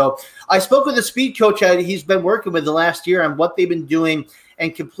player. So I spoke with the speed coach he's been working with the last year on what they've been doing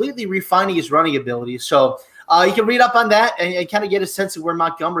and completely refining his running ability. So you can read up on that and kind of get a sense of where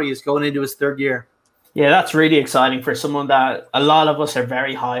Montgomery is going into his third year. Yeah, that's really exciting for someone that a lot of us are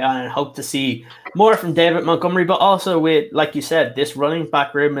very high on and hope to see more from David Montgomery. But also with, like you said, this running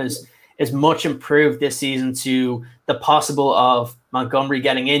back room is much improved this season to the possible of Montgomery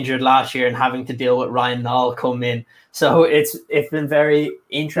getting injured last year and having to deal with Ryan Nall come in. So it's been very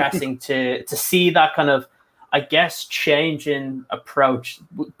interesting to see that kind of, I guess, change in approach,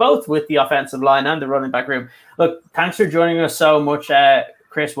 both with the offensive line and the running back room. Look, thanks for joining us so much,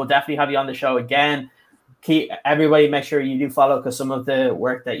 Chris. We'll definitely have you on the show again. Everybody make sure you do follow, because some of the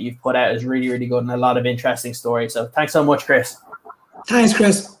work that you've put out is really, really good and a lot of interesting stories. So thanks so much, Chris. Thanks,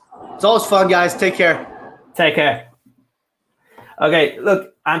 Chris. It's always fun, guys. Take care. Take care. Okay,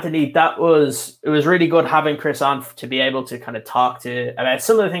 look, Anthony, it was really good having Chris on to be able to kind of talk about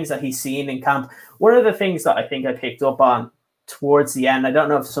some of the things that he's seen in camp. One of the things that I think I picked up on towards the end, I don't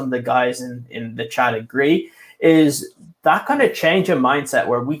know if some of the guys in the chat agree, is that kind of change in mindset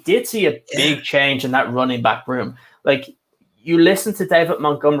where we did see a big change in that running back room. Like, you listened to David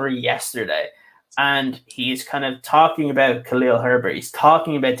Montgomery yesterday, and he's kind of talking about Khalil Herbert. He's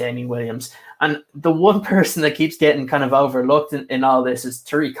talking about Damien Williams. And the one person that keeps getting kind of overlooked in all this is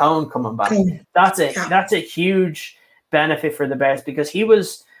Tariq Cohen coming back. That's a huge benefit for the Bears because he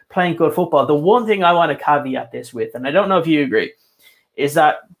was playing good football. The one thing I want to caveat this with, and I don't know if you agree, is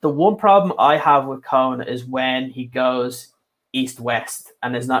that the one problem I have with Cohen is when he goes east-west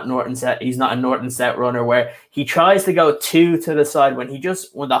and is not Norton set. He's not a Norton set runner where he tries to go two to the side when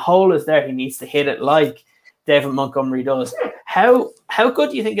the hole is there, he needs to hit it like David Montgomery does. How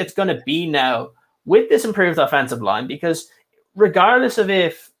good do you think it's going to be now with this improved offensive line? Because regardless of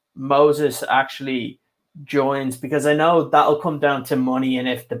if Moses actually joins, because I know that'll come down to money and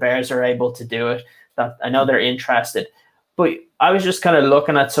if the Bears are able to do it, that I know they're interested. But I was just kind of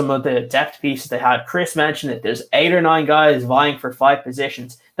looking at some of the depth pieces they had. Chris mentioned it. There's 8 or 9 guys vying for 5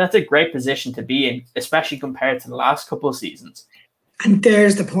 positions. That's a great position to be in, especially compared to the last couple of seasons. And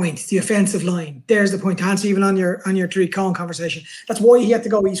there's the point, the offensive line. There's the point to answer even on your Tariq Cohen conversation. That's why he had to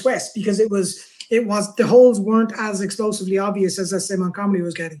go east-west, because it was the holes weren't as explosively obvious as let's say Montgomery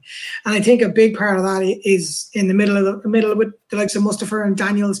was getting. And I think a big part of that is in the middle with the likes of Mustafa and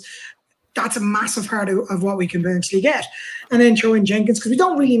Daniels. That's a massive part of what we can eventually get. And then throw in Jenkins, because we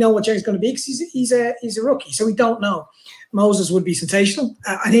don't really know what Jenkins is going to be, because he's a rookie, so we don't know. Moses would be sensational.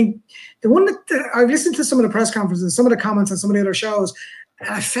 I think the one that I've listened to some of the press conferences, some of the comments on some of the other shows,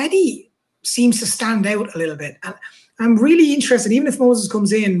 Fedi seems to stand out a little bit. And I'm really interested, even if Moses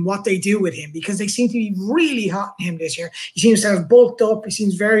comes in, what they do with him, because they seem to be really hot on him this year. He seems to have bulked up. He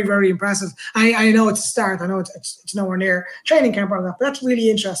seems very, very impressive. I know it's a start. I know it's nowhere near training camp or that, but that's really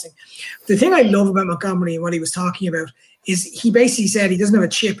interesting. The thing I love about Montgomery and what he was talking about is he basically said he doesn't have a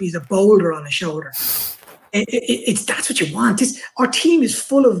chip. He's a boulder on his shoulder. That's what you want. Our team is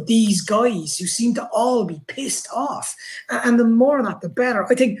full of these guys who seem to all be pissed off, and the more of that, the better.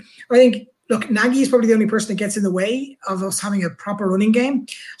 I think. Look, Nagy is probably the only person that gets in the way of us having a proper running game.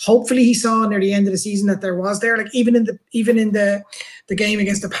 Hopefully, he saw near the end of the season that there was there. Like even in the game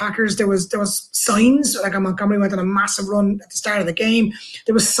against the Packers, there was signs. Like Montgomery went on a massive run at the start of the game.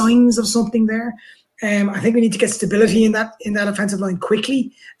 There was signs of something there. I think we need to get stability in that offensive line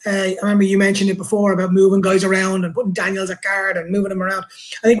quickly. I remember you mentioned it before about moving guys around and putting Daniels at guard and moving them around.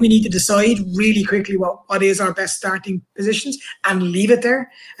 I think we need to decide really quickly what is our best starting positions and leave it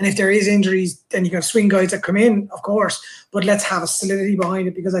there. And if there is injuries, then you can swing guys that come in, of course. But let's have a solidity behind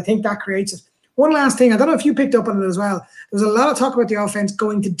it, because I think that creates it. One last thing, I don't know if you picked up on it as well. There's a lot of talk about the offense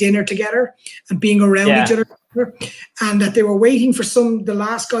going to dinner together and being around each other, and that they were waiting for the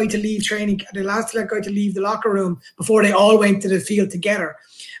last guy to leave training, the last guy to leave the locker room before they all went to the field together.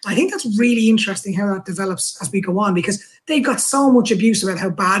 I think that's really interesting how that develops as we go on, because they got so much abuse about how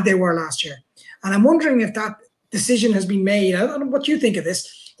bad they were last year. And I'm wondering if that decision has been made. I don't know what you think of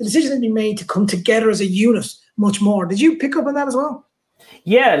this. The decision has been made to come together as a unit much more. Did you pick up on that as well?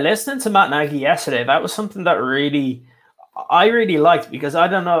 Yeah, listening to Matt Nagy yesterday, that was something that I really liked, because I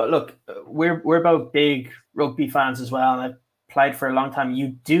don't know, look, we're both big rugby fans as well, and I've played for a long time. You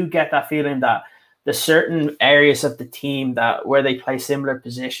do get that feeling that the certain areas of the team where they play similar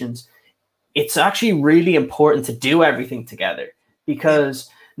positions, it's actually really important to do everything together, because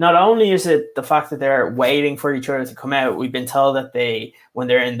not only is it the fact that they're waiting for each other to come out, we've been told that when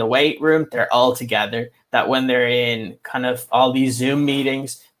they're in the weight room, they're all together, that when they're in kind of all these Zoom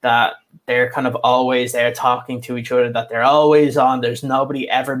meetings, that they're kind of always there talking to each other, that they're always on, there's nobody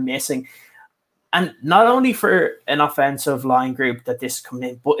ever missing. And not only for an offensive line group that this coming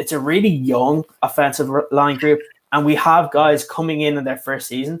in, but it's a really young offensive line group. And we have guys coming in their first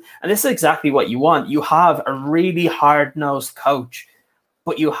season. And this is exactly what you want. You have a really hard-nosed coach,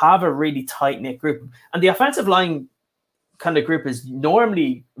 but you have a really tight-knit group. And the offensive line kind of group is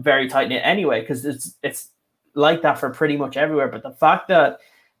normally very tight-knit anyway, because it's like that for pretty much everywhere. But the fact that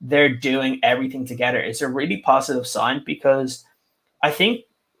they're doing everything together is a really positive sign, because I think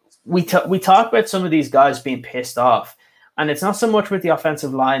we talk about some of these guys being pissed off, and it's not so much with the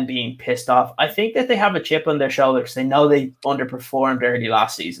offensive line being pissed off. I think that they have a chip on their shoulders. They know they underperformed early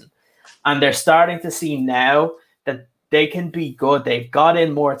last season, and they're starting to see now that they can be good. They've got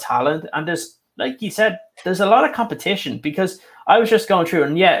in more talent, and there's like you said, there's a lot of competition because I was just going through,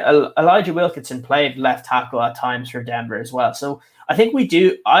 and Elijah Wilkinson played left tackle at times for Denver as well. So I think we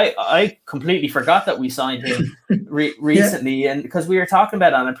do. I completely forgot that we signed him recently, and because we were talking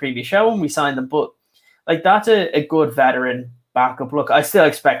about it on a previous show when we signed him, but like that's a good veteran backup. Look, I still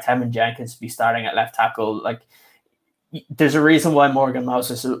expect Tevin Jenkins to be starting at left tackle. Like, there's a reason why Morgan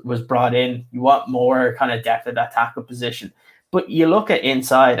Moses was brought in. You want more kind of depth at that tackle position, but you look at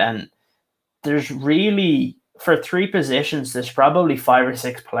inside, and there's really, for 3 positions, there's probably 5 or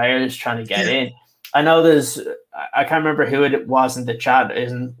 6 players trying to get in. I know I can't remember who it was in the chat,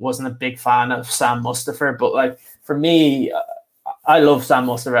 wasn't a big fan of Sam Mustipher, but like for me, I love Sam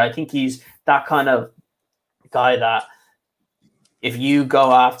Mustipher. I think he's that kind of guy that if you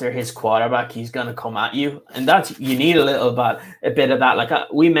go after his quarterback, he's going to come at you. And you need a bit of that. Like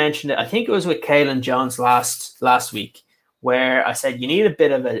we mentioned it, I think it was with Kalen Jones last week, where I said you need a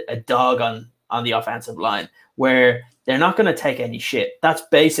bit of a dog on the offensive line where they're not going to take any shit. That's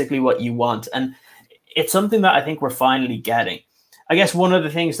basically what you want. And it's something that I think we're finally getting. I guess one of the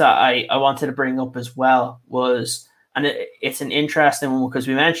things that I wanted to bring up as well was, and it's an interesting one because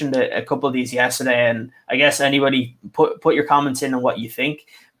we mentioned a couple of these yesterday, and I guess anybody put your comments in on what you think.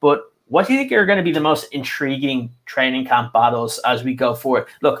 But what do you think are going to be the most intriguing training camp battles as we go forward?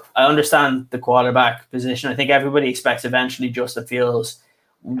 Look, I understand the quarterback position. I think everybody expects eventually Justin Fields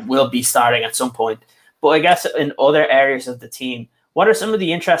will be starting at some point. But I guess in other areas of the team, what are some of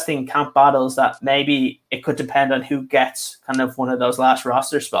the interesting camp battles that maybe it could depend on who gets kind of one of those last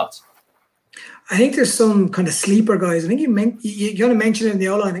roster spots? I think there's some kind of sleeper guys. I think you're going to mention it in the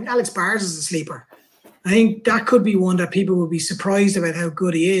O-line. I think Alex Bars is a sleeper. I think that could be one that people will be surprised about how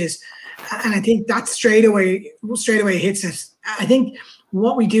good he is. And I think that straight away hits it. I think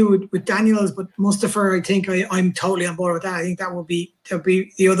what we do with Daniels, but Mustipher, I think I'm totally on board with that. I think that would be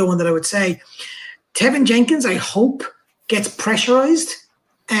the other one that I would say. Tevin Jenkins, I hope, gets pressurized.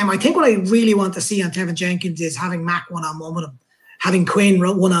 I think what I really want to see on Tevin Jenkins is having Mac one-on-one with him, having Quinn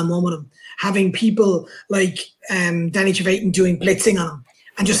one-on-one with him, having people like Danny Trevathan doing blitzing on him,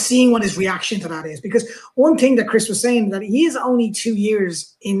 and just seeing what his reaction to that is. Because one thing that Chris was saying, that he is only 2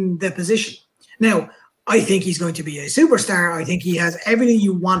 years in the position. Now, I think he's going to be a superstar. I think he has everything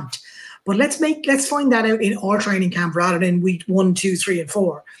you want. But let's find that out in our training camp rather than week 1, 2, 3, and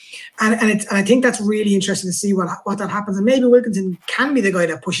 4. And I think that's really interesting to see what that happens. And maybe Wilkinson can be the guy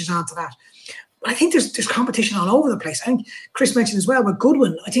that pushes on to that. But I think there's competition all over the place. I think Chris mentioned as well with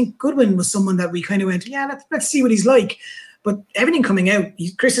Goodwin. I think Goodwin was someone that we kind of went, let's see what he's like. But everything coming out,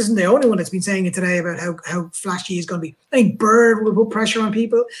 Chris isn't the only one that's been saying it today about how flashy he's going to be. I think Bird will put pressure on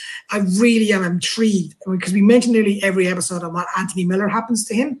people. I really am intrigued because we mentioned nearly every episode on what Anthony Miller happens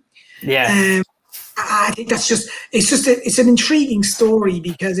to him. Yeah. I think it's an intriguing story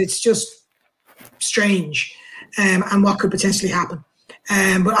because it's just strange and what could potentially happen.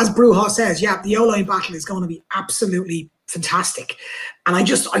 But as Bruja says, the O-line battle is going to be absolutely fantastic. And I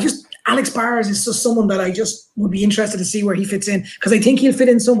just Alex Bars is just someone that I just would be interested to see where he fits in because I think he'll fit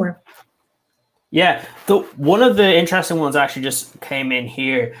in somewhere. Yeah, one of the interesting ones actually just came in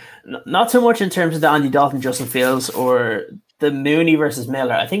here. Not so much in terms of the Andy Dalton, Justin Fields, or the Mooney versus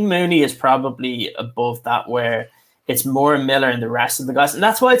Miller. I think Mooney is probably above that, where it's more Miller and the rest of the guys. And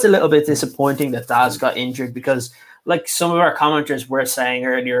that's why it's a little bit disappointing that Dazz got injured, because like some of our commenters were saying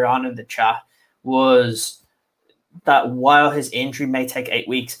earlier on in the chat, was that while his injury may take 8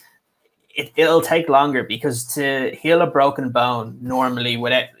 weeks, it'll take longer, because to heal a broken bone normally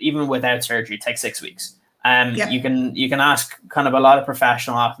without surgery takes 6 weeks. You can ask kind of a lot of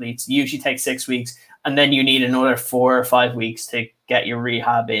professional athletes, usually take 6 weeks, and then you need another 4 or 5 weeks to get your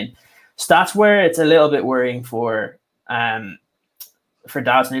rehab in. So that's where it's a little bit worrying for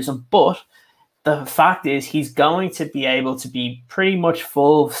Dazz Newsome. But the fact is, he's going to be able to be pretty much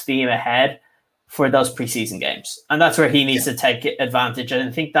full steam ahead for those preseason games. And that's where he needs to take advantage. And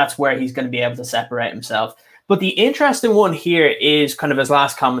I think that's where he's going to be able to separate himself. But the interesting one here is kind of his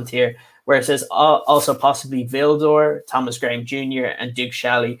last comment here, where it says also possibly Vildor, Thomas Graham Jr., and Duke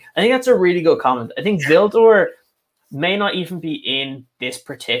Shelley. I think that's a really good comment. I think Vildor may not even be in this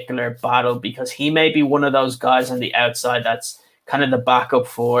particular battle, because he may be one of those guys on the outside that's kind of the backup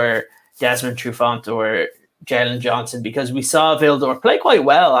for Desmond Trufant or Jalen Johnson, because we saw Vildor play quite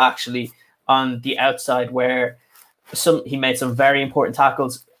well actually on the outside, where he made some very important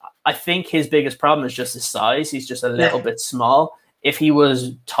tackles. I think his biggest problem is just his size. He's just a little bit small. If he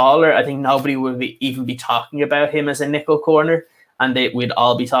was taller, I think nobody would even be talking about him as a nickel corner, and we'd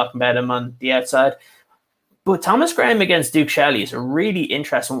all be talking about him on the outside. But Thomas Graham against Duke Shelley is a really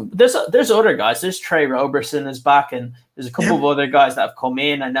interesting one. There's other guys. There's Trey Roberson is back, and there's a couple of other guys that have come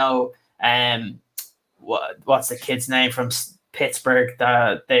in. I know What's the kid's name from Pittsburgh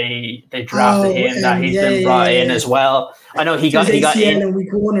that they drafted him, that he's been brought in as well. I know he got in week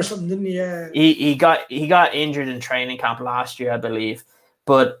 1 or something, didn't he? Yeah. He got injured in training camp last year, I believe.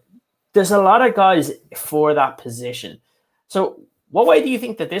 But there's a lot of guys for that position. So what way do you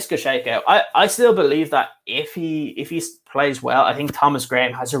think that this could shake out? I still believe that if he plays well, I think Thomas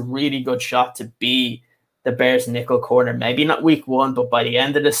Graham has a really good shot to be the Bears' nickel corner. Maybe not week 1, but by the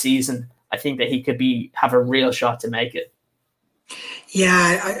end of the season, I think that he could have a real shot to make it.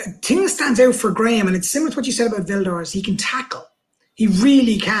 Yeah, I think that stands out for Graham, and it's similar to what you said about Vildor. He can tackle. He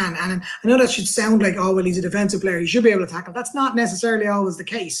really can. And I know that should sound like, oh, well, he's a defensive player, he should be able to tackle. That's not necessarily always the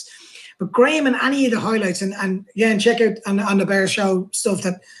case. But Graham, and any of the highlights, and again, check out on the Bears Show stuff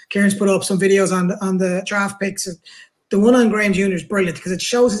that Kieran's put up, some videos on the draft picks. The one on Graham Jr. is brilliant because it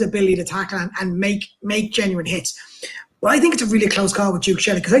shows his ability to tackle and make genuine hits. But I think it's a really close call with Duke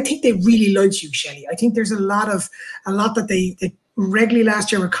Shelley because I think they really like Duke Shelley. I think there's a lot that they regularly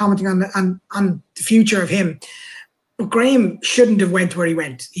last year were commenting on the future of him. But Graham shouldn't have went where he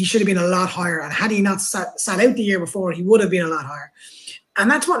went. He should have been a lot higher. And had he not sat out the year before, he would have been a lot higher. And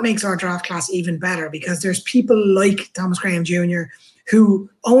that's what makes our draft class even better because there's people like Thomas Graham Jr. who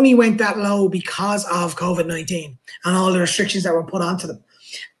only went that low because of COVID-19 and all the restrictions that were put onto them.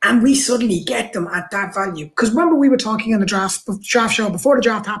 And we suddenly get them at that value. Because remember, we were talking on the draft show before the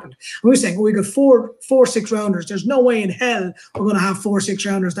draft happened. We were saying, well, we got four 6-rounders. There's no way in hell we're going to have 4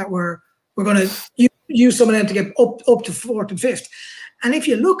 6-rounders that we're going to use some of them to get up to 4th and 5th. And if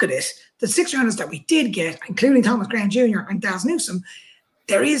you look at it, the 6-rounders that we did get, including Thomas Graham Jr. and Dazz Newsome,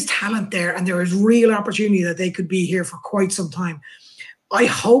 there is talent there and there is real opportunity that they could be here for quite some time. I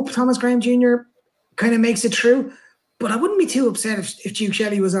hope Thomas Graham Jr. kind of makes it true. But I wouldn't be too upset if Duke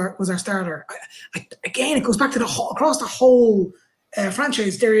Shelley was our starter. Again, it goes back to across the whole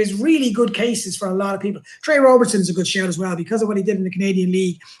franchise. There is really good cases for a lot of people. Trey Robertson is a good shout as well because of what he did in the Canadian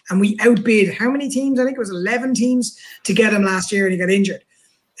League. And we outbid how many teams? I think it was 11 teams to get him last year and he got injured.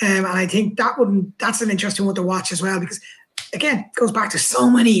 And I think that's an interesting one to watch as well because, again, it goes back to so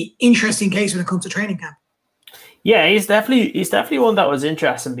many interesting cases when it comes to training camp. Yeah, he's definitely one that was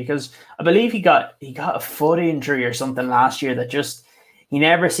interesting because I believe he got a foot injury or something last year that just he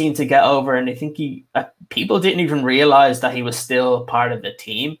never seemed to get over, and I think people didn't even realize that he was still part of the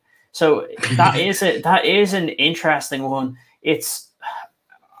team. So that is an interesting one.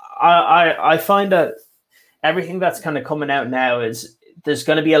 I find that everything that's kind of coming out now is there's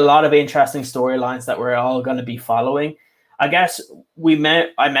going to be a lot of interesting storylines that we're all going to be following. I guess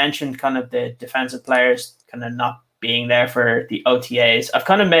I mentioned kind of the defensive players kind of not being there for the OTAs. I've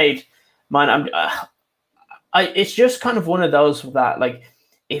kind of made mine. It's just kind of one of those that, like,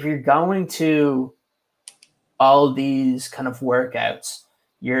 if you're going to all these kind of workouts,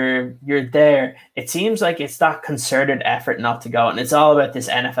 you're there. It seems like it's that concerted effort not to go, and it's all about this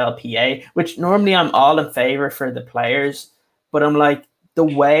NFLPA, which normally I'm all in favor for the players, but I'm like, the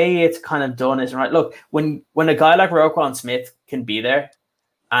way it's kind of done is right. Look, when a guy like Roquan Smith can be there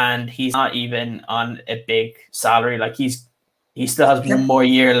and he's not even on a big salary, like he still has one more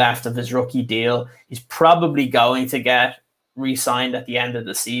year left of his rookie deal. He's probably going to get re-signed at the end of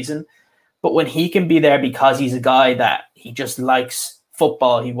the season. But when he can be there because he's a guy that he just likes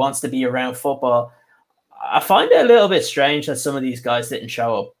football, he wants to be around football, I find it a little bit strange that some of these guys didn't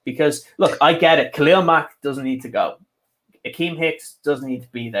show up because, look, I get it. Khalil Mack doesn't need to go. Akeem Hicks doesn't need to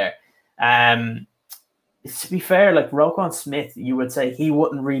be there. To be fair, like Roquan Smith, you would say he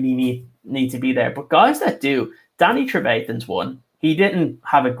wouldn't really need to be there. But guys that do, Danny Trevathan's one. He didn't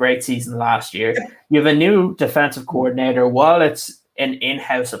have a great season last year. You have a new defensive coordinator. While it's an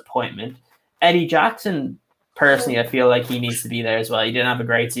in-house appointment, Eddie Jackson, personally, I feel like he needs to be there as well. He didn't have a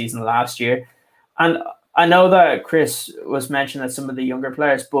great season last year. And I know that Chris was mentioning that some of the younger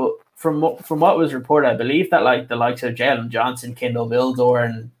players, but from what was reported, I believe that like the likes of Jalen Johnson, Kindle Vildor,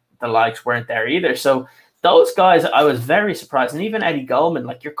 and the likes weren't there either. So those guys, I was very surprised. And even Eddie Goldman,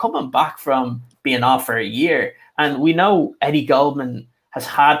 like, you're coming back from being off for a year. And we know Eddie Goldman has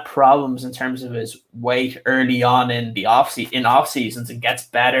had problems in terms of his weight early on in the off seasons and gets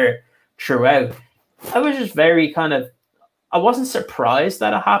better throughout. I was just very I wasn't surprised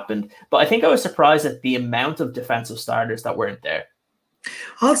that it happened, but I think I was surprised at the amount of defensive starters that weren't there.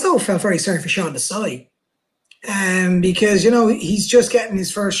 Also felt very sorry for Sean Desai because, he's just getting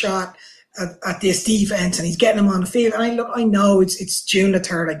his first shot at this defense and he's getting him on the field. And I know it's June the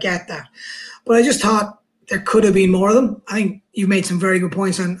 3rd. I get that. But I just thought there could have been more of them. I think you made some very good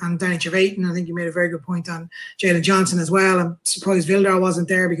points on Danny Trevathan. I think you made a very good point on Jalen Johnson as well. I'm surprised Vildor wasn't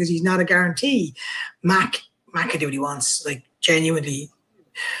there because he's not a guarantee. Mac can do what he wants. Like, genuinely,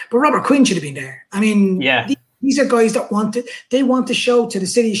 But Robert Quinn should have been there. I mean, yeah. These are guys that want to show to the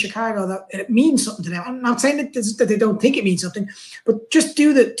city of Chicago that it means something to them. I'm not saying that they don't think it means something, but just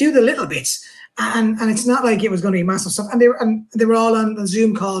do the little bits. And it's not like it was going to be massive stuff. And they were all on the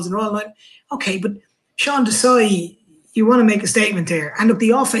Zoom calls and they're all like, okay, but Sean Desai, you want to make a statement there. And look, the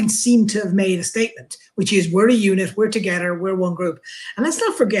offense seemed to have made a statement, which is we're a unit, we're together, we're one group. And let's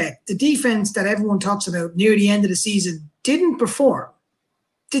not forget the defense that everyone talks about near the end of the season didn't perform.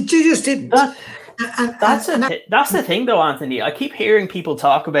 They just didn't. That's the thing, though, Anthony. I keep hearing people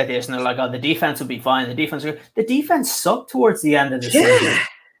talk about this, and they're like, "Oh, the defense will be fine. The defense sucked towards the end of the season.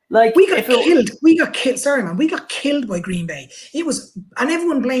 Like we got killed. We got killed. Sorry, man. We got killed by Green Bay. It was, and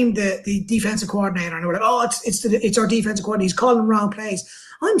everyone blamed the defensive coordinator, and they were like, "Oh, it's our defensive coordinator. He's calling wrong plays."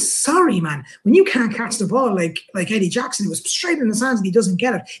 I'm sorry, man. When you can't catch the ball like Eddie Jackson, it was straight in the sands and he doesn't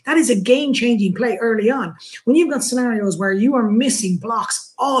get it. That is a game-changing play early on. When you've got scenarios where you are missing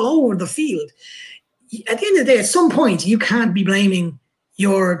blocks all over the field, at the end of the day, at some point, you can't be blaming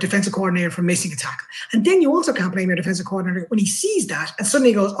your defensive coordinator for missing a tackle. And then you also can't blame your defensive coordinator when he sees that and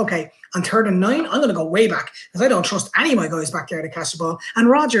suddenly goes, okay, on 3rd and 9, I'm going to go way back because I don't trust any of my guys back there to catch the ball. And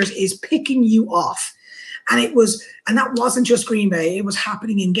Rodgers is picking you off. And that wasn't just Green Bay. It was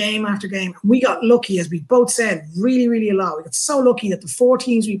happening in game after game. We got lucky, as we both said, really, really a lot. We got so lucky that the 4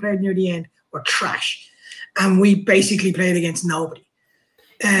 teams we played near the end were trash. And we basically played against nobody.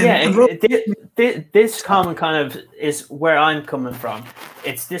 This comment kind of is where I'm coming from.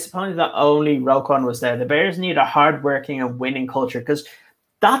 It's disappointing that only Roquan was there. The Bears need a hardworking and winning culture because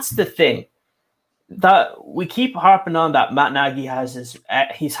that's the thing that we keep harping on, that Matt Nagy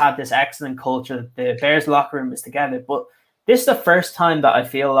he's had this excellent culture. The Bears locker room is together, but this is the first time that I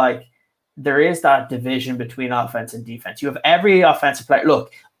feel like there is that division between offense and defense. You have every offensive player.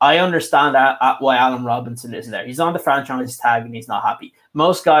 Look, I understand why Allen Robinson isn't there. He's on the franchise tag and he's not happy.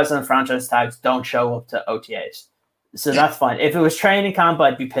 Most guys on the franchise tags don't show up to OTAs. So that's fine. If it was training camp,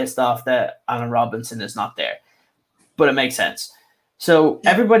 I'd be pissed off that Allen Robinson is not there. But it makes sense. So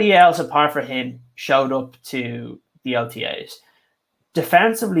everybody else apart from him showed up to the OTAs.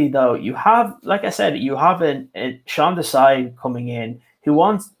 Defensively, though, you have, like I said, you have a Sean Desai coming in who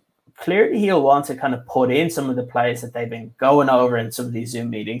he'll want to kind of put in some of the plays that they've been going over in some of these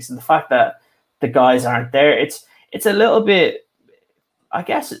Zoom meetings. And the fact that the guys aren't there, it's a little bit, I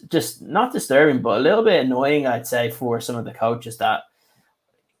guess, just not disturbing, but a little bit annoying, I'd say, for some of the coaches that,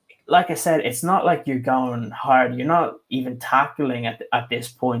 like I said, it's not like you're going hard. You're not even tackling at this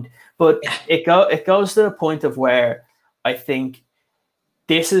point. But it goes to the point of where I think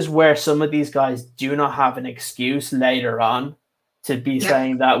this is where some of these guys do not have an excuse later on to be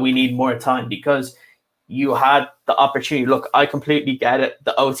saying that we need more time, because you had the opportunity. Look, I completely get it.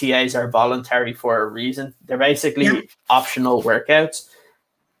 The OTAs are voluntary for a reason. They're basically optional workouts.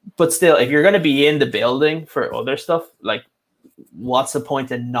 But still, if you're going to be in the building for other stuff, like, what's the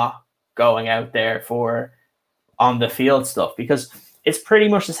point in not going out there for on the field stuff? Because it's pretty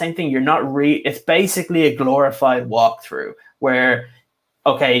much the same thing. It's basically a glorified walkthrough where,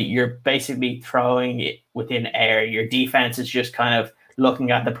 okay, you're basically throwing it within air. Your defense is just kind of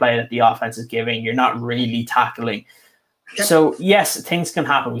looking at the play that the offense is giving. You're not really tackling. Yep. So yes, things can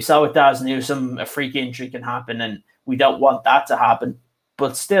happen. We saw with Dazz Newsome, a freak injury can happen, and we don't want that to happen.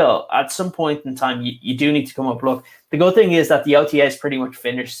 But still, at some point in time, you do need to come up. Look, the good thing is that the OTA is pretty much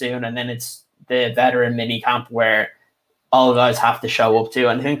finished soon, and then it's the veteran mini camp where all guys have to show up to.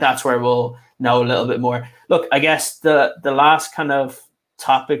 And I think that's where we'll know a little bit more. Look, I guess the last kind of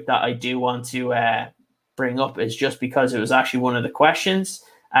topic that I do want to bring up is just because it was actually one of the questions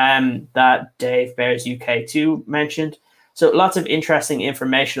that Dave Bears UK2 mentioned. So lots of interesting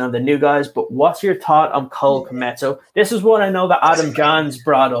information on the new guys, but what's your thought on Cole Kmet? So this is one I know that Adam Johns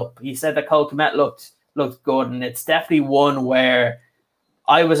brought up. He said that Cole Kmet looked good, and it's definitely one where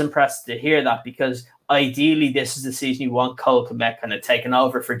I was impressed to hear that, because ideally this is the season you want Cole Kmet kind of taking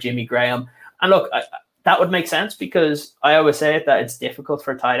over for Jimmy Graham. And look, that would make sense, because I always say it, that it's difficult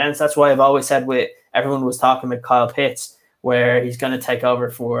for tight ends. That's why I've always said everyone was talking with Kyle Pitts, where he's going to take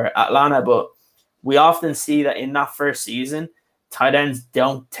over for Atlanta, but we often see that in that first season, tight ends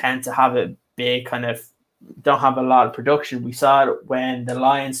don't tend to have a big don't have a lot of production. We saw it when the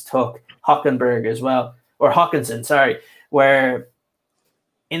Lions took Hockenberg as well, or Hawkinson, sorry, where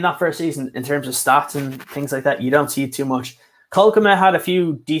in that first season, in terms of stats and things like that, you don't see too much. Cole Kmet had a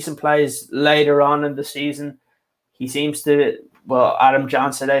few decent plays later on in the season. He seems to, Adam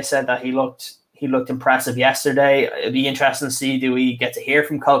Johnson today said that he looked impressive yesterday. It'd be interesting to see, do we get to hear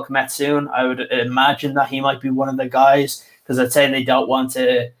from Cole Kmet soon? I would imagine that he might be one of the guys, because I'd say they don't want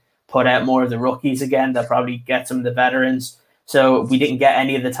to put out more of the rookies again. They'll probably get some of the veterans. So we didn't get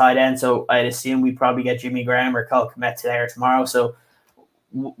any of the tight ends. So I'd assume we probably get Jimmy Graham or Cole Kmet today or tomorrow. So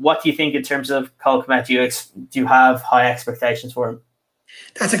what do you think in terms of Cole Kmet? Do you have high expectations for him?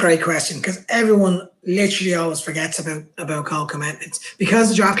 That's a great question because everyone literally always forgets about Cole Kmet. It's because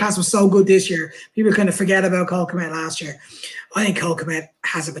the draft class was so good this year. People kind of forget about Cole Kmet last year. I think Cole Kmet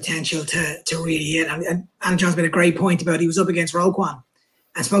has a potential to really hit. And John's made a great point about he was up against Roquan.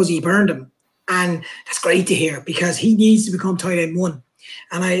 And suppose he burned him. And that's great to hear because he needs to become tight end one.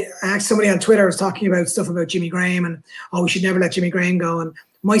 And I asked somebody on Twitter, was talking about stuff about Jimmy Graham and, we should never let Jimmy Graham go. And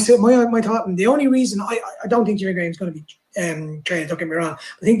my thought, and the only reason I don't think Jimmy Graham's going to be traded, don't get me wrong.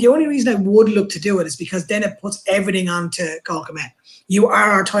 I think the only reason I would look to do it is because then it puts everything onto Cole Kmet. You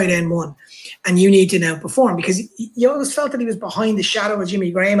are our tight end one, and you need to now perform because you always felt that he was behind the shadow of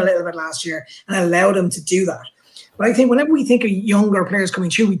Jimmy Graham a little bit last year and allowed him to do that. But I think whenever we think of younger players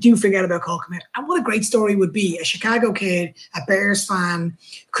coming through, we do forget about Cole Kmet. And what a great story would be. A Chicago kid, a Bears fan,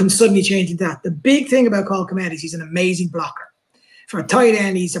 can suddenly change into that. The big thing about Cole Kmet is he's an amazing blocker. For a tight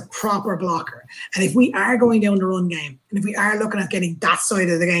end, he's a proper blocker. And if we are going down the run game, and if we are looking at getting that side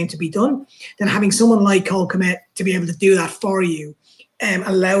of the game to be done, then having someone like Cole Kmet to be able to do that for you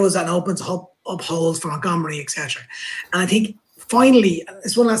allows and opens up holes for Montgomery, etc. And I think finally,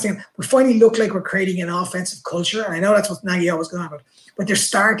 it's one last thing, we finally look like we're creating an offensive culture. And I know that's what Nagy always going on about, but there's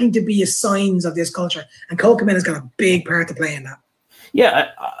starting to be signs of this culture. And Cole Kmet has got a big part to play in that. Yeah,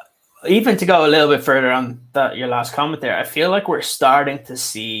 even to go a little bit further on that, your last comment there, I feel like we're starting to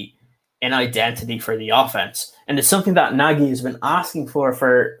see an identity for the offense. And it's something that Nagy has been asking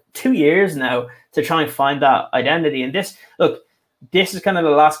for 2 years now to try and find that identity. And this is kind of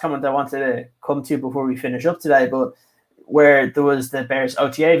the last comment I wanted to come to before we finish up today, but where there was the Bears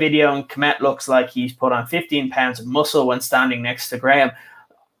OTA video and Kmet looks like he's put on 15 pounds of muscle when standing next to Graham.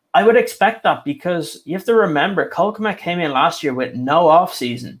 I would expect that because you have to remember Cole Kmet came in last year with no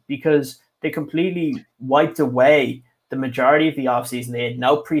offseason because they completely wiped away the majority of the offseason. They had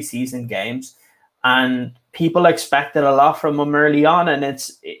no preseason games and people expected a lot from him early on, and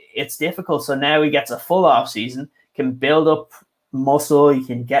it's difficult. So now he gets a full offseason, can build up muscle, he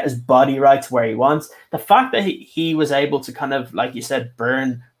can get his body right to where he wants. The fact that he was able to kind of, like you said,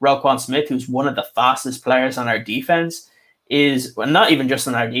 burn Roquan Smith, who's one of the fastest players on our defense, is not even just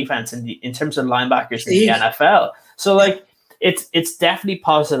on our defense, in terms of linebackers in the NFL. So it's definitely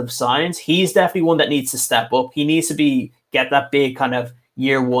positive signs. He's definitely one that needs to step up. He needs to get that big kind of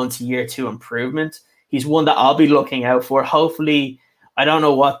year 1 to year 2 improvement. He's one that I'll be looking out for. Hopefully, I don't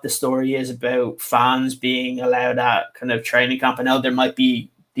know what the story is about fans being allowed at kind of training camp. I know there might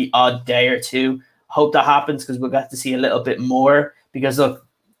be the odd day or two. Hope that happens because we'll get to see a little bit more. Because look,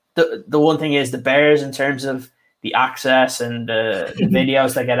 the one thing is the Bears, in terms of the access and the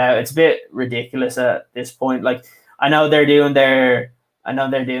videos that get out, it's a bit ridiculous at this point. Like I know they're doing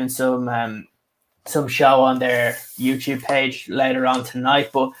some show on their YouTube page later on tonight,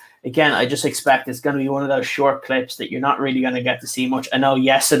 but again, I just expect it's going to be one of those short clips that you're not really going to get to see much. I know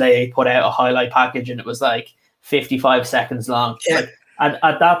yesterday they put out a highlight package and it was like 55 seconds long. Yeah. Like,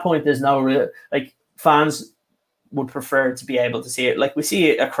 at that point, there's no real, like, fans would prefer to be able to see it. Like we see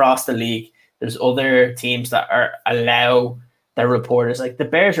it across the league. There's other teams that allow their reporters, like the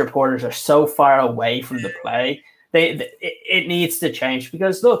Bears reporters are so far away from the play. It needs to change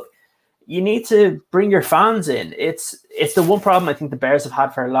because look, you need to bring your fans in. It's the one problem I think the Bears have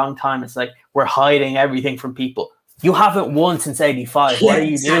had for a long time. It's like we're hiding everything from people. You haven't won since '85. What are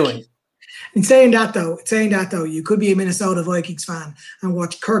you doing? In saying that though, you could be a Minnesota Vikings fan and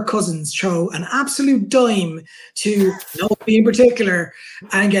watch Kirk Cousins throw an absolute dime to nobody in particular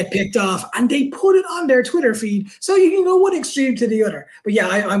and get picked off, and they put it on their Twitter feed so you can go one extreme to the other. But yeah,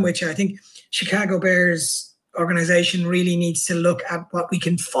 I'm with you. I think Chicago Bears organization really needs to look at what we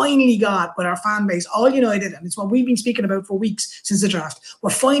can finally got with our fan base all united, and it's what we've been speaking about for weeks since the draft. We're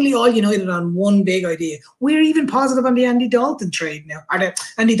finally all united on one big idea. We're even positive on the Andy Dalton trade now, or the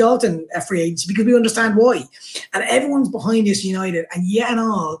Andy Dalton free agency, because we understand why, and everyone's behind this united. And yet and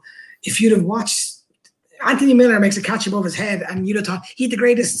all, if you'd have watched Anthony Miller makes a catch above his head and you'd have thought he had the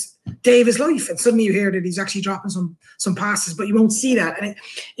greatest day of his life, and suddenly you hear that he's actually dropping some passes, but you won't see that. And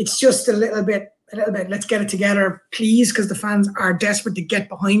it's just a little bit, let's get it together, please, because the fans are desperate to get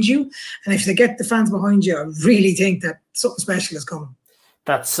behind you. And if they get the fans behind you, I really think that something special is coming.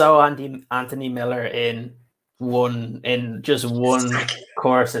 That's so Anthony Miller in just one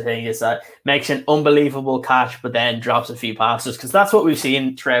course, I think, is that makes an unbelievable catch, but then drops a few passes, because that's what we've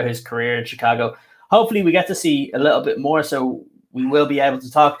seen throughout his career in Chicago. Hopefully we get to see a little bit more, so we will be able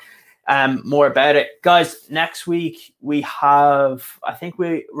to talk more about it. Guys, next week we have,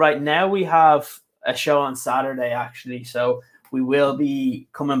 we have a show on Saturday, actually. So we will be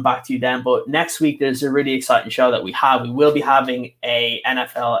coming back to you then. But next week, there's a really exciting show that we have. We will be having a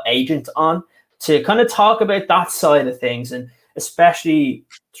NFL agent on to kind of talk about that side of things, and especially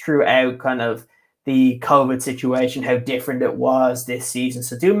throughout kind of the COVID situation, how different it was this season.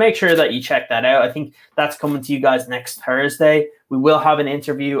 So do make sure that you check that out. I think that's coming to you guys next Thursday. We will have an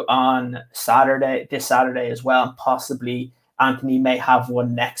interview on this Saturday as well, and possibly Anthony may have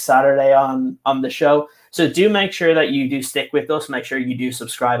one next Saturday on the show. So do make sure that you do stick with us. Make sure you do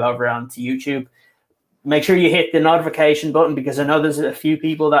subscribe over onto YouTube. Make sure you hit the notification button, because I know there's a few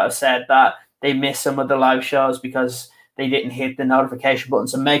people that have said that they missed some of the live shows because they didn't hit the notification button.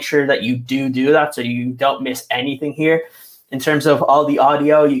 So make sure that you do that so you don't miss anything here. In terms of all the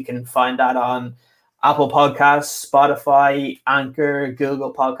audio, you can find that on Apple Podcasts, Spotify, Anchor,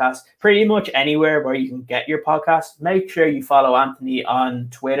 Google Podcasts, pretty much anywhere where you can get your podcasts. Make sure you follow Anthony on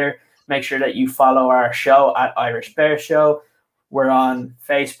Twitter. Make sure that you follow our show at Irish Bear Show. We're on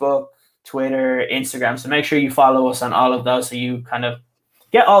Facebook, Twitter, Instagram. So make sure you follow us on all of those so you kind of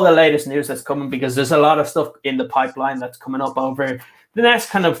get all the latest news that's coming, because there's a lot of stuff in the pipeline that's coming up over the next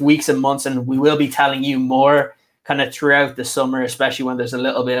kind of weeks and months, and we will be telling you more kind of throughout the summer, especially when there's a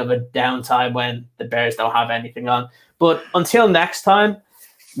little bit of a downtime when the Bears don't have anything on. But until next time,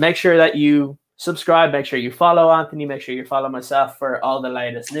 make sure that you subscribe, make sure you follow Anthony, make sure you follow myself for all the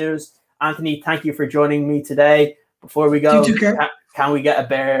latest news. Anthony, thank you for joining me today. Before we go, can we get a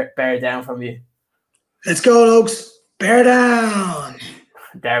bear down from you? Let's go, Lokes. Bear down.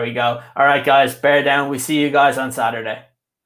 There we go. All right, guys, bear down. We see you guys on Saturday.